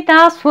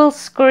Haridas will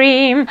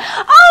scream,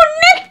 "Oh,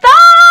 Nitai!"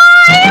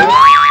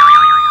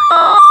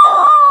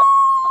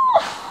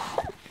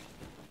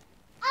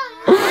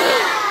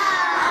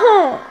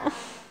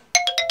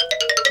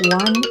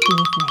 One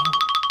evening,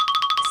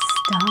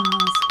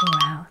 stars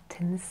were out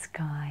in the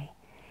sky.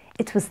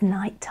 It was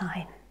night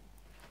time.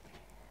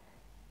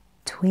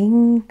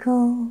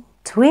 Twinkle,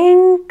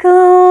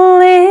 twinkle,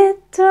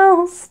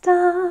 little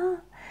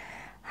star,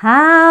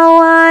 how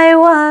I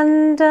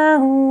wonder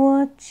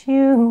what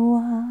you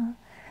are.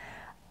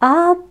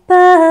 Up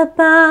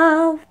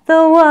above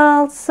the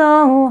world so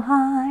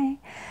high,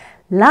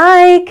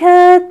 like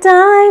a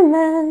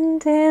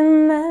diamond in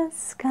the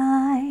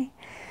sky.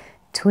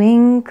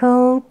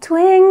 Twinkle,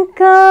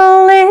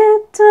 twinkle,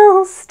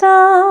 little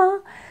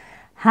star,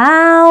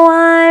 how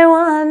I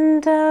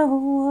wonder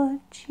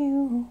what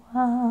you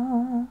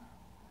are.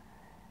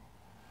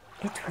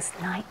 It was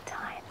night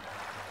time,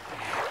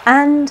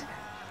 and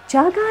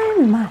Jagai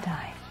and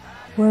Madhai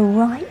were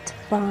right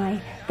by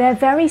their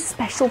very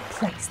special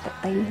place that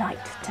they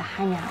liked to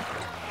hang out.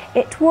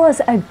 It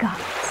was a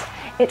gut.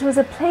 It was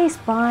a place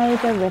by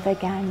the river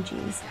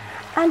Ganges,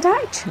 and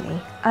actually,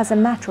 as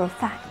a matter of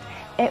fact,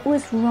 it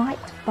was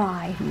right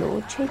by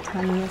Lord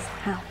Chaitanya's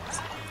house.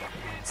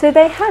 So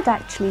they had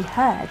actually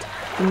heard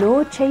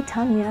Lord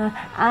Chaitanya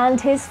and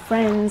his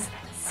friends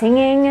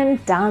singing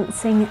and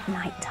dancing at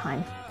night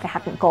time. They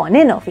hadn't gone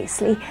in,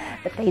 obviously,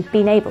 but they'd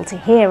been able to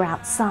hear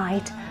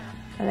outside,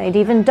 and they'd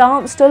even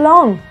danced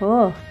along.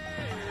 Oh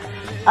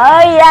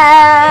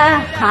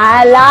yeah,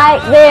 I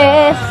like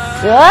this.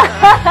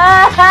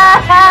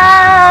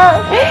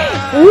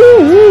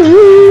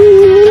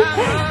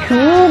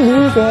 Cool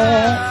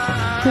music,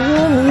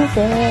 cool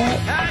music.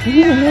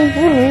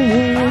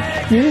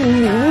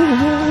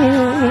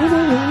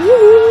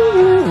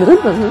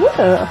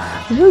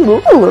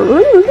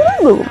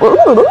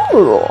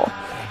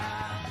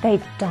 They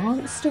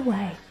danced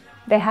away.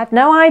 They had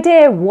no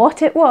idea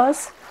what it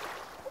was.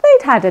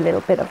 They'd had a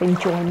little bit of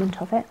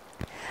enjoyment of it.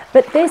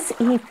 But this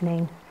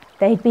evening,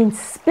 they'd been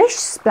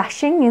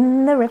splish-splashing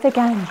in the river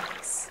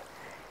Ganges.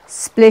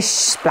 Splish,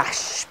 splash,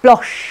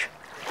 splosh.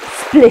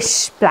 Splish,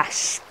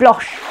 splash,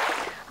 splosh.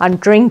 And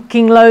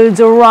drinking loads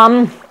of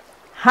rum.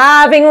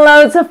 Having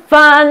loads of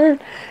fun.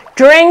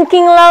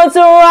 Drinking loads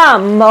of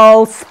rum.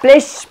 Oh,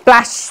 splish,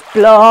 splash,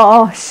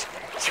 splosh.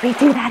 Should we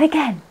do that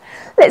again?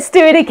 Let's do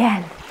it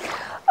again.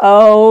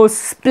 Oh,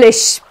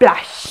 splish,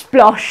 splash,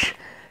 splosh.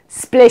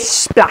 Splish,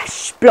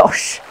 splash,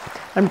 splosh.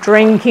 I'm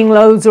drinking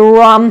loads of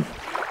rum,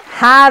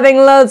 having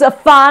loads of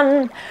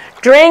fun,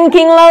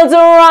 drinking loads of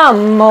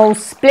rum, oh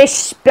splish,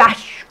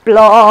 splash,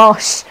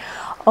 splosh.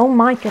 Oh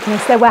my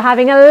goodness, they were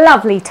having a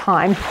lovely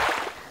time,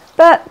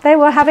 but they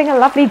were having a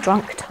lovely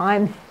drunk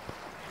time.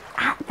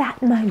 At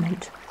that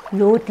moment,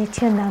 Lord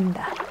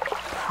Nityananda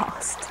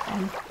passed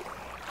them.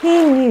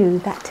 He knew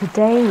that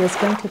today was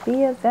going to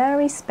be a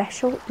very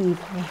special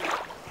evening.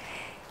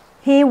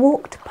 He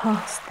walked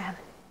past them.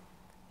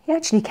 He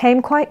actually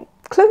came quite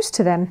close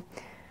to them.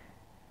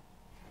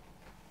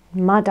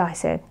 Madhai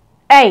said,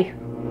 "Hey,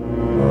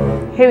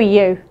 who are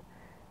you?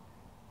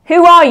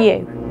 Who are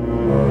you?"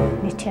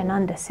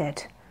 Nityananda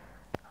said,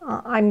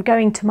 "I'm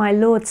going to my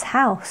Lord's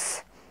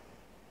house."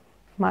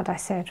 Madhai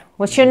said,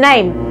 "What's your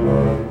name?"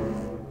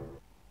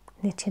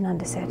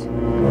 Nityananda said,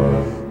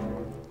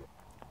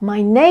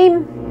 "My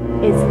name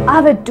is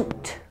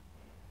Avadut."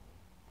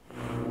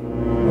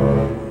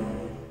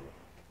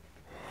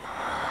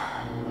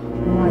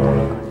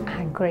 Madhai got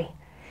angry.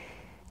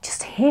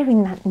 Just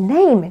hearing that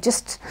name, it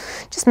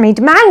just made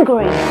him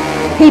angry.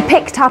 He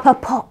picked up a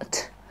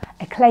pot,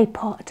 a clay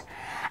pot,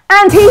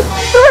 and he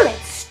threw it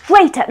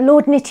straight at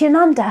Lord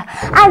Nityananda,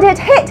 and it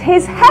hit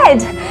his head.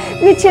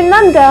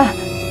 Nityananda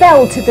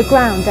fell to the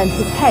ground and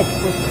his head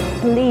was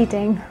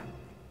bleeding.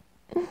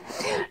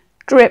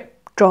 Drip,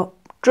 drop,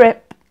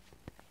 drip,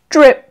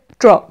 drip,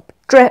 drop,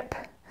 drip.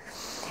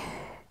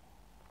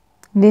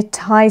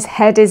 Nitai's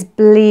head is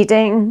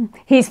bleeding.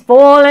 He's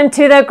fallen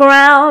to the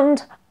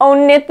ground. Oh,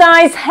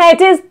 Nitai's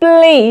head is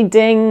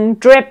bleeding.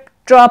 Drip,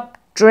 drop,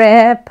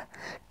 drip.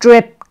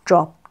 Drip,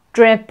 drop,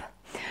 drip.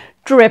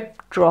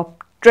 Drip,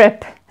 drop,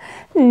 drip.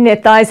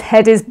 Nithai's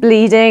head is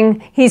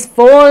bleeding. He's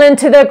fallen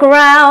to the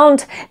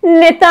ground.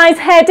 Nithai's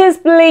head is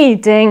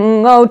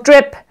bleeding. Oh,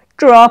 drip,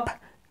 drop,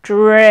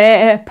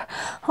 drip.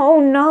 Oh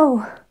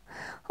no.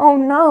 Oh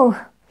no.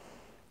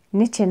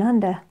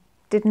 Nityananda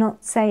did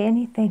not say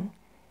anything.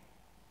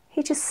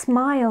 He just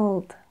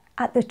smiled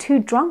at the two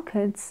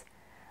drunkards,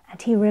 and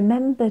he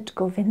remembered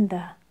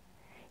Govinda.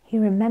 He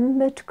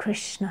remembered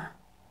Krsna.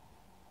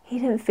 He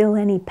didn't feel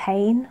any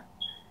pain.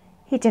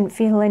 He didn't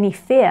feel any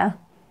fear.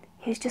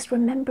 He was just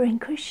remembering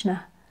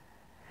Krsna.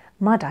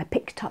 Madhai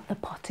picked up the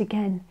pot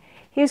again.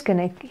 He was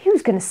going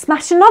to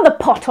smash another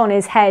pot on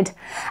his head.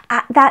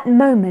 At that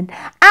moment,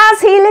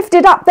 as he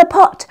lifted up the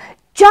pot,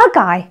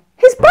 Jagai,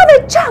 his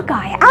brother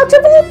Jagai, out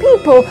of all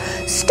people,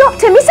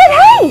 stopped him. He said,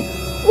 "Hey,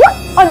 what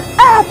on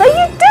earth are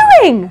you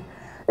doing?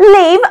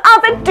 Leave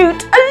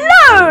Avadut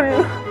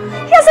alone.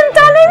 He hasn't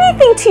done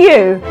anything to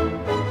you.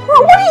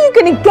 Well, what are you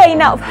going to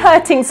gain out of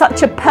hurting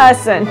such a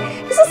person?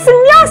 He's a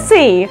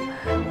sannyasi.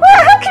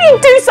 Well, how can you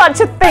do such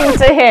a thing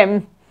to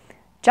him?"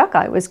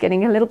 Jagai was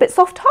getting a little bit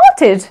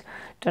soft-hearted.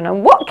 Don't know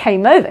what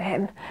came over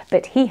him,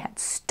 but he had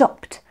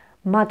stopped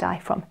Madhai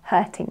from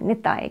hurting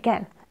Nithai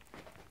again.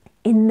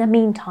 In the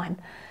meantime,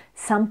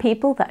 some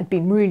people that had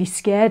been really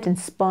scared and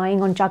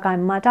spying on Jagai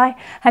and Madhai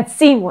had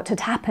seen what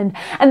had happened,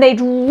 and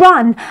they'd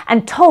run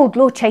and told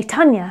Lord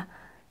Chaitanya,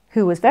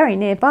 who was very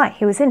nearby.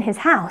 He was in his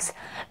house.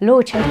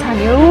 Lord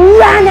Chaitanya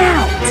ran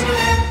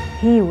out.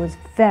 He was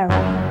very,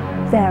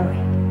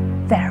 very,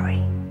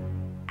 very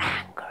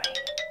angry.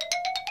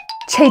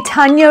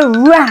 Chaitanya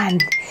ran,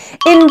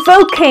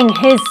 invoking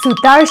his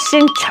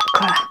Sudarshan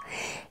Chakra.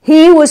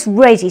 He was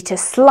ready to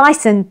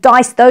slice and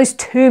dice those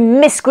two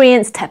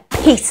miscreants to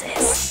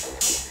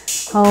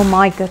pieces. Oh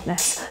my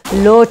goodness,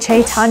 Lord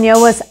Chaitanya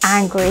was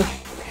angry.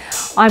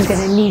 I'm going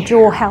to need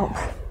your help.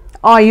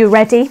 Are you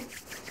ready?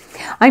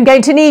 I'm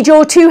going to need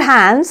your two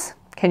hands.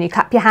 Can you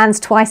clap your hands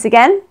twice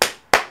again?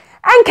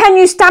 And can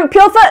you stamp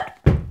your foot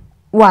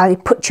while you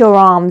put your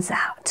arms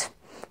out?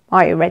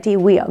 Are you ready?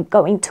 We are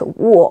going to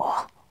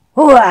war.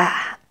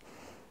 Hooah!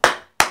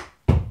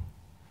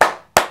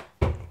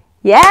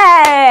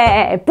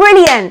 Yeah,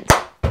 brilliant.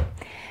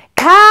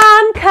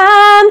 Come,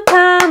 come,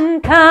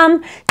 come,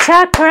 come,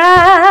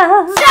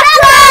 chakra.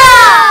 Chakra!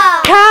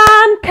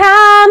 Come,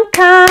 come,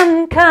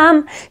 come,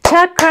 come,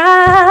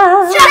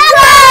 chakra.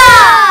 Chakra!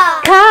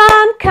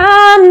 Come,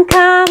 come,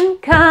 come,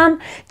 come,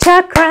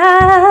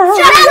 chakra.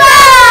 Chakra!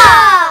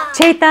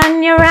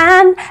 Chaitanya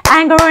ran,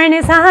 anger in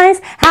his eyes.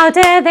 How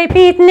dare they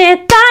beat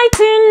Nithai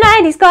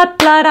tonight? He's got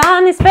blood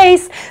on his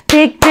face.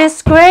 Big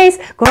disgrace.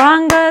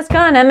 Gauranga's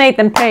gonna make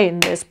them pay in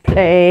this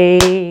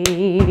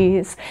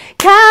place.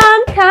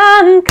 Come,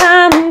 come,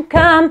 come,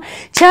 come,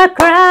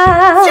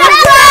 chakra.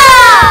 Chakra!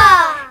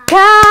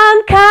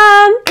 Come,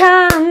 come,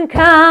 come,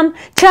 come,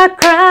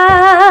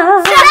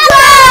 chakra.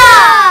 Chakra!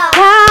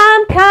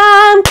 Come,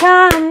 come,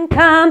 come,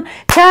 come,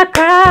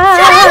 chakra.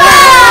 Chakra!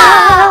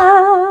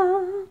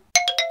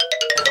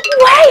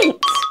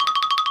 Wait!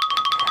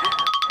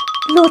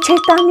 Lord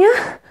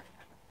Chaitanya,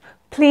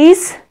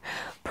 please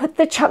put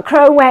the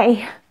chakra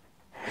away.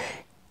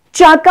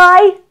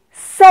 Jagai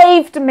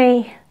saved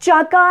me.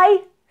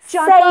 Jagai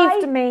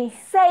saved me.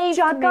 Saved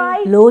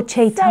me. Lord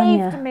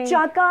Chaitanya.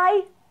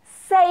 Jagai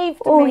saved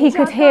me. All he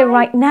could hear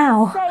right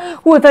now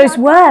were those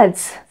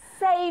words.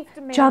 Saved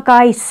me.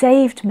 Jagai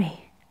saved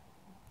me.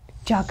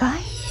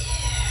 Jagai?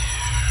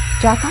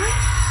 Jagai?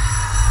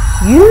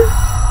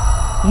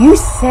 You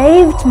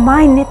saved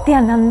my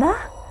Nityananda?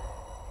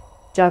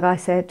 Jagai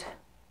said,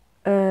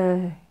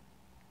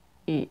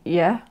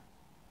 yeah,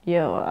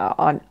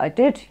 I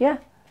did, yeah,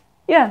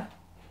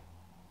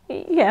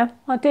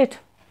 I did.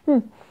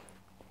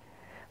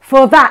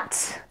 For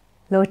that,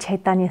 Lord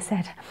Chaitanya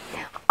said,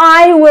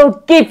 I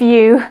will give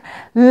you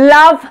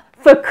love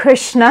for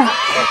Krsna.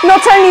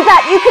 Not only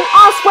that, you can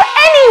ask for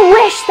any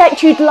wish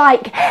that you'd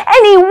like,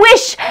 any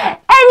wish,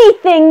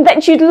 anything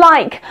that you'd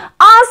like.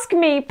 Ask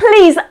me,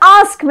 please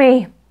ask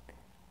me.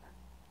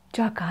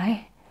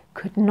 Jagai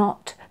could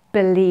not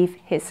believe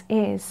his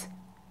ears.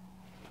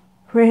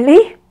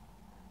 Really?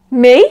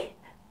 Me?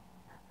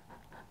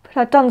 But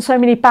I've done so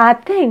many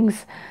bad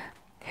things.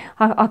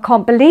 I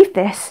can't believe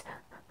this.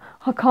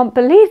 I can't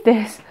believe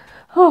this.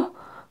 Oh.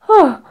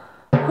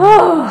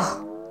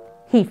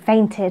 He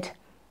fainted.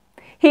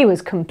 He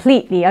was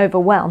completely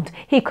overwhelmed.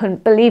 He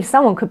couldn't believe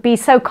someone could be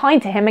so kind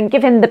to him and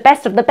give him the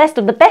best of the best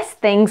of the best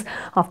things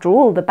after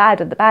all the bad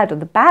of the bad of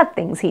the bad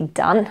things he'd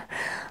done.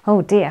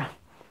 Oh dear.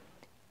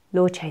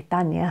 Lord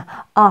Chaitanya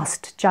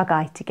asked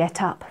Jagai to get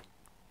up.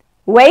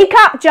 Wake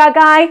up,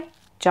 Jagai!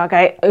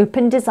 Jagai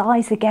opened his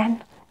eyes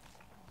again.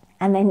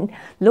 And then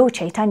Lord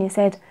Chaitanya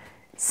said,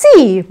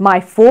 See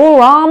my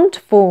four-armed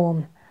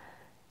form.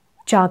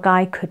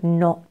 Jagai could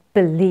not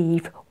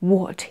believe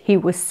what he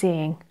was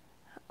seeing.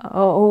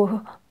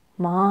 Oh,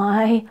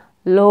 my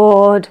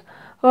Lord.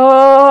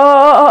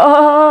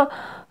 Oh.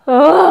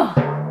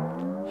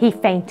 He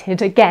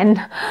fainted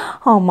again.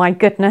 Oh my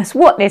goodness,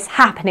 what is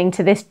happening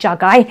to this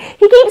Jagai?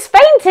 He keeps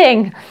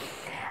fainting.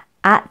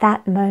 At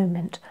that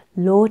moment,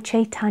 Lord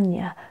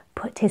Chaitanya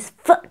put his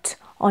foot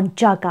on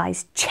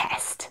Jagai's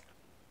chest.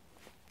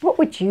 What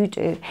would you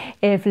do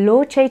if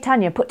Lord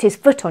Chaitanya put his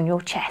foot on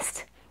your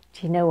chest?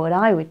 Do you know what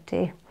I would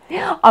do?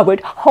 I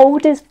would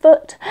hold his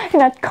foot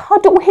and I'd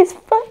cuddle his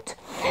foot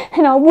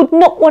and I would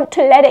not want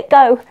to let it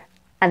go.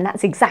 And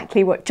that's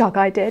exactly what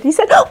Jagai did. He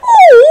said, "Oh,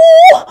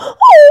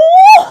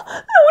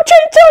 Lord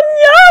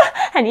Chaitanya!"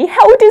 And he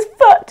held his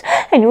foot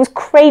and he was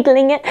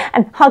cradling it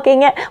and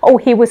hugging it. Oh,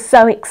 he was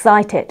so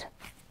excited.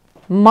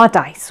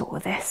 Madhai saw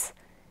this.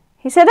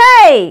 He said,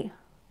 "Hey,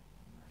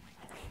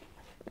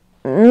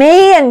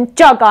 me and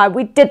Jagai,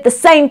 we did the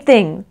same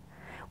thing.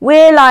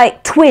 We're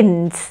like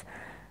twins.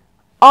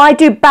 I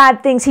do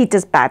bad things, he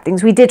does bad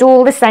things. We did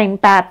all the same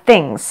bad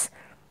things.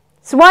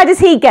 So why does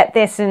he get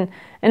this and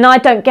I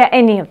don't get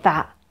any of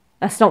that?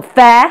 That's not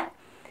fair.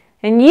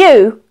 And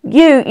you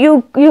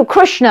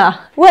Krsna,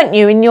 weren't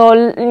you, in your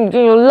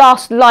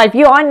last life?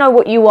 I know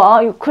what you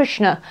are, you're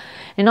Krsna.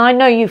 And I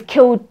know you've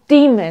killed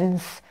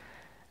demons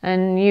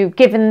and you've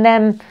given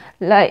them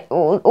like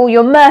all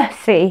your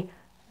mercy.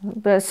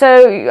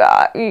 So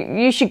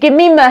you should give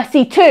me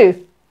mercy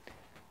too."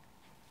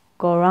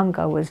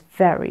 Gauranga was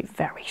very,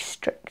 very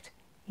strict.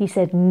 He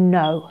said,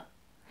 "No,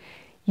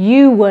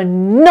 you were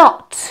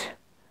not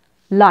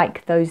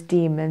like those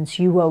demons.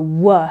 You were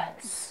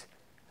worse."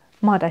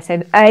 Madhai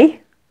said, "Eh?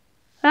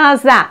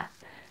 How's that?"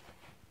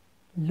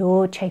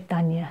 Lord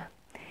Chaitanya,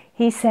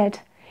 he said,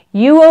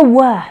 "You were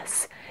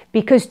worse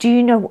because do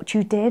you know what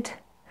you did?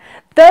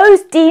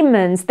 Those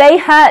demons, they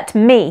hurt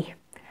me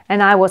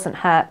and I wasn't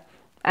hurt.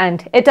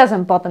 And it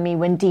doesn't bother me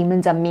when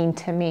demons are mean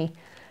to me.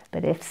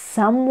 But if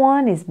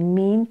someone is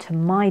mean to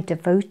my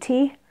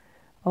devotee,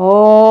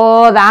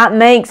 oh, that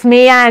makes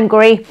me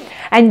angry.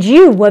 And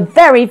you were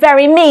very,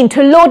 very mean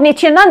to Lord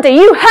Nityananda.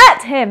 You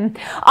hurt him.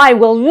 I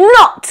will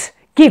not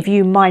give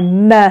you my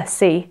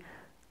mercy."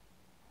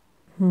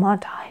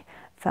 Madhai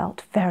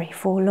felt very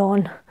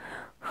forlorn.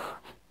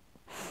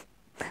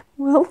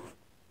 "Well,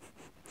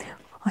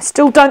 I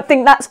still don't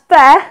think that's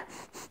fair.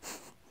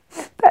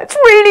 That's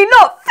really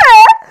not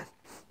fair.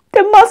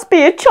 There must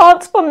be a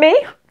chance for me.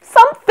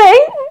 Something.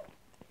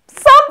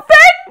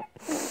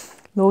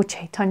 Lord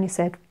Chaitanya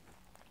said,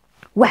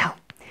 "Well,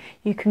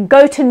 you can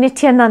go to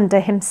Nityananda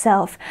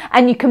himself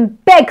and you can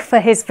beg for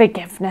his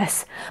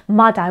forgiveness."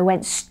 Madhai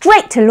went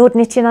straight to Lord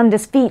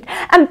Nityananda's feet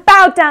and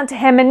bowed down to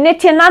him, and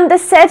Nityananda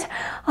said,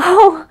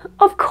 "Oh,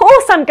 of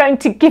course I'm going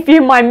to give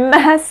you my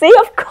mercy,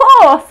 of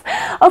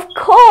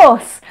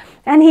course.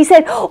 And he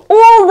said,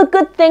 "All the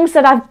good things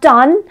that I've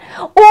done,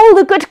 all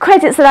the good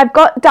credits that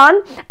I've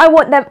done, I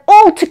want them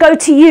all to go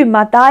to you,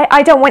 Madhai.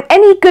 I don't want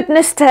any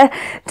goodness to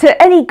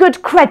any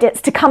good credits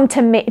to come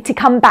to me, to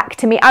come back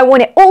to me. I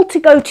want it all to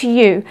go to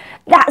you.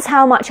 That's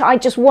how much I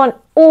just want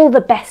all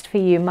the best for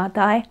you,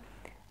 Madhai."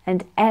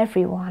 And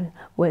everyone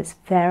was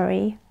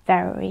very,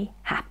 very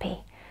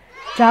happy.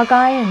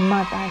 Jagai and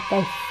Madhai,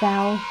 they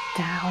fell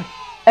down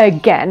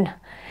again.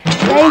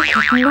 They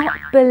could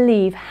not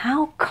believe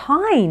how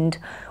kind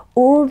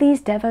all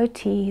these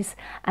devotees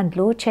and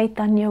Lord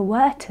Chaitanya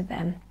were to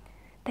them.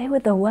 They were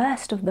the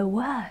worst of the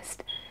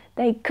worst.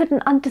 They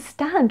couldn't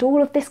understand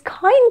all of this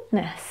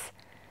kindness.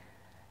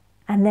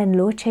 And then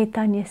Lord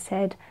Chaitanya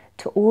said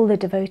to all the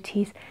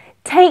devotees,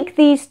 "Take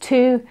these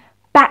two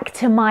back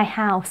to my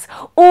house.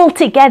 All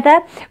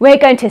together, we're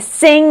going to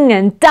sing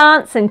and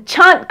dance and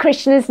chant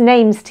Krishna's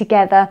names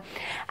together."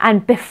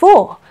 And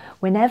before,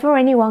 whenever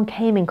anyone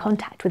came in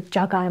contact with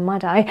Jagai and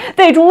Madhai,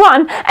 they'd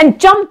run and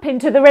jump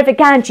into the river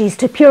Ganges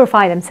to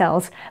purify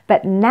themselves.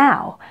 But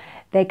now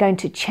they're going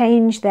to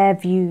change their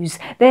views.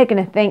 They're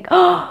going to think,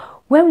 "Oh,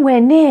 when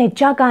we're near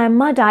Jagai and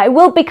Madhai,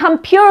 we'll become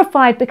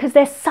purified because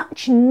they're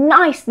such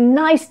nice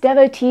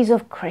devotees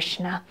of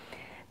Krishna."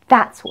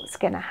 That's what's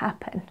going to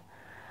happen.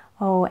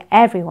 Oh,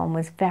 everyone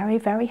was very,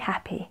 very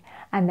happy.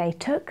 And they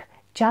took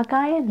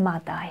Jagai and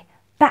Madhai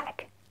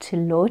back to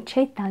Lord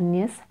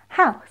Chaitanya's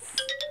house.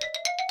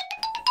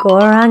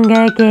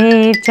 Gauranga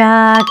gave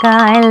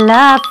Jagai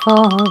love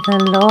for the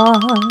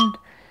Lord.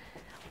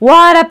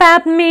 "What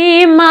about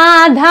me?"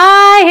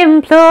 Madhai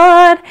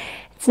implored.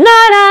 "It's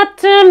not up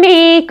to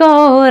me,"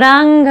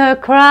 Gauranga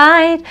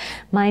cried.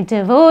 "My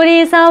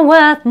devotees are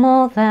worth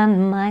more than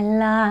my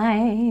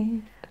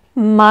life."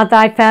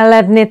 Madhai fell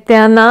at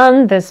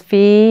Nityananda's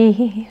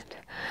feet.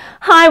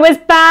 "I was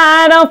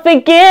bad, oh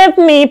forgive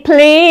me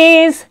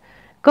please."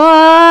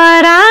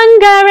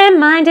 Gauranga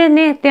reminded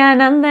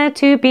Nityananda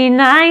to be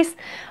nice.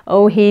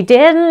 Oh, he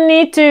didn't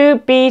need to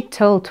be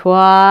told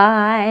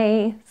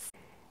twice.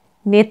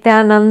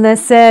 Nityananda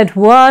said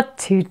what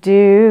to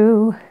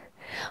do.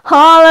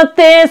 "All of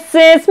this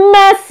is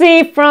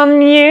mercy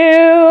from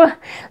you.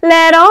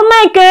 Let all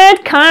my good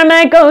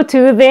karma go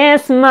to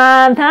this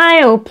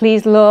Madhai. Oh,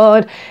 please,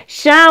 Lord,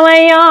 shower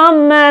your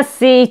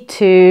mercy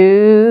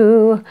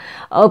too.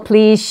 Oh,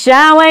 please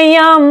shower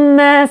your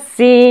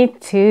mercy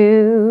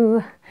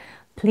too.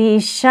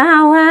 Please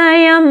shower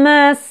your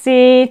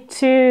mercy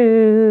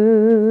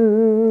too."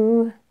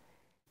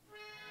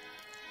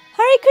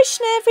 Hare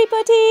Krishna,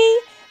 everybody.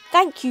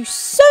 Thank you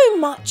so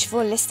much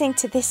for listening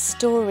to this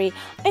story.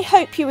 I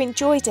hope you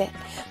enjoyed it.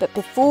 But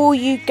before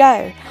you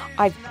go,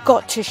 I've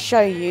got to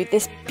show you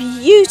this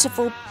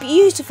beautiful,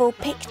 beautiful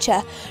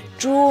picture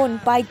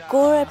drawn by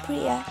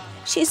Gaurapriya.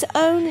 She's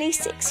only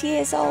 6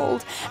 years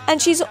old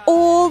and she's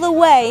all the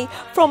way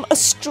from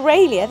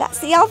Australia. That's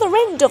the other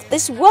end of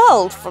this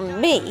world from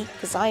me,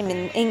 because I'm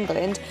in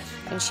England,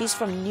 and she's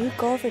from New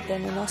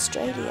Govardhan in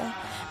Australia.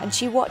 And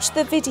she watched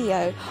the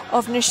video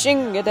of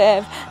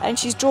Nrsimhadev and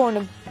she's drawn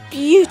a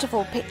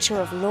beautiful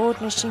picture of Lord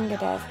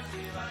Nrsimhadev.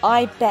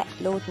 I bet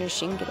Lord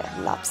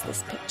Nrsimhadev loves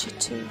this picture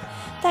too.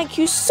 Thank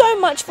you so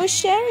much for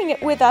sharing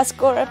it with us,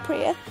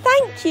 Gaurapriya.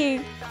 Thank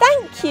you.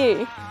 Thank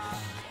you.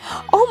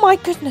 Oh my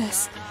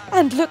goodness.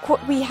 And look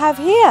what we have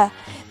here.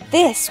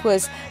 This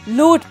was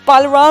Lord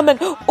Balaram and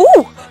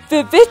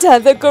Vivida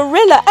the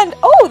gorilla. And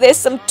there's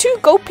some 2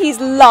 gopis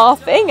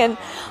laughing. And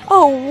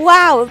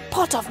wow,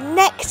 pot of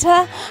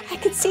nectar. I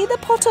can see the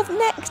pot of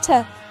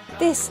nectar.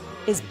 This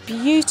is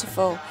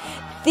beautiful.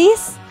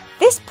 This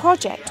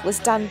project was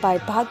done by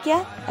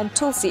Bhagya and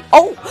Tulsi.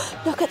 Oh,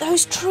 look at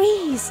those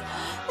trees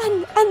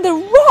and the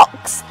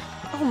rocks.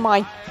 Oh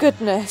my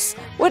goodness.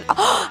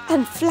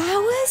 And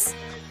flowers?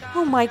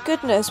 Oh my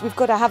goodness, we've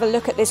got to have a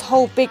look at this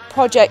whole big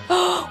project.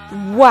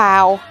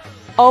 Wow.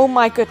 Oh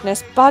my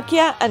goodness.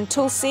 Bhagya and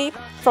Tulsi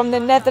from the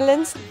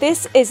Netherlands.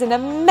 This is an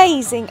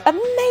amazing,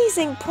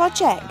 amazing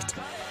project.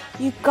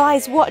 You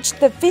guys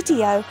watched the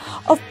video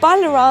of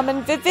Balaram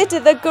and Vivida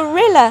the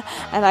gorilla,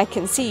 and I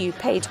can see you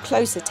paid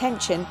close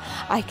attention.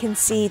 I can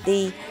see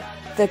the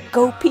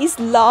gopis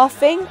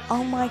laughing.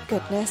 Oh my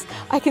goodness.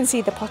 I can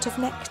see the pot of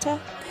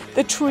nectar,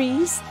 the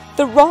trees,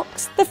 the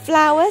rocks, the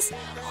flowers.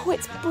 Oh,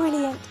 it's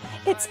brilliant.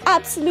 It's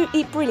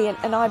absolutely brilliant,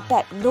 and I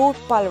bet Lord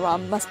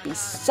Balaram must be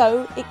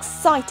so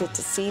excited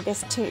to see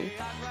this too.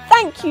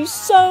 Thank you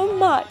so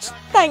much.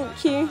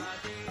 Thank you.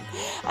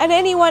 And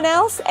anyone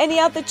else, any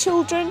other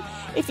children,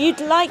 if you'd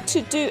like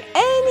to do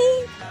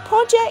any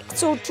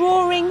projects or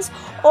drawings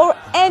or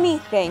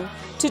anything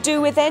to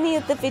do with any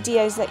of the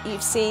videos that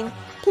you've seen,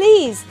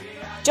 please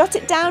jot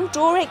it down,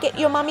 draw it, get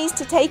your mummies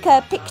to take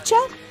a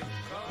picture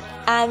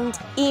and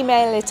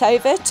email it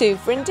over to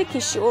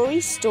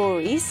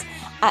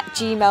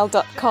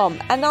vrindakishoristories@gmail.com,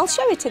 and I'll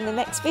show it in the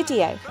next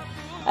video.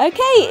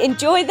 Okay,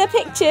 enjoy the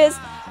pictures.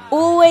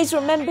 Always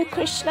remember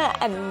Krishna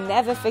and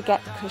never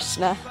forget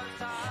Krishna.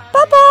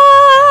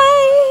 Bye-bye.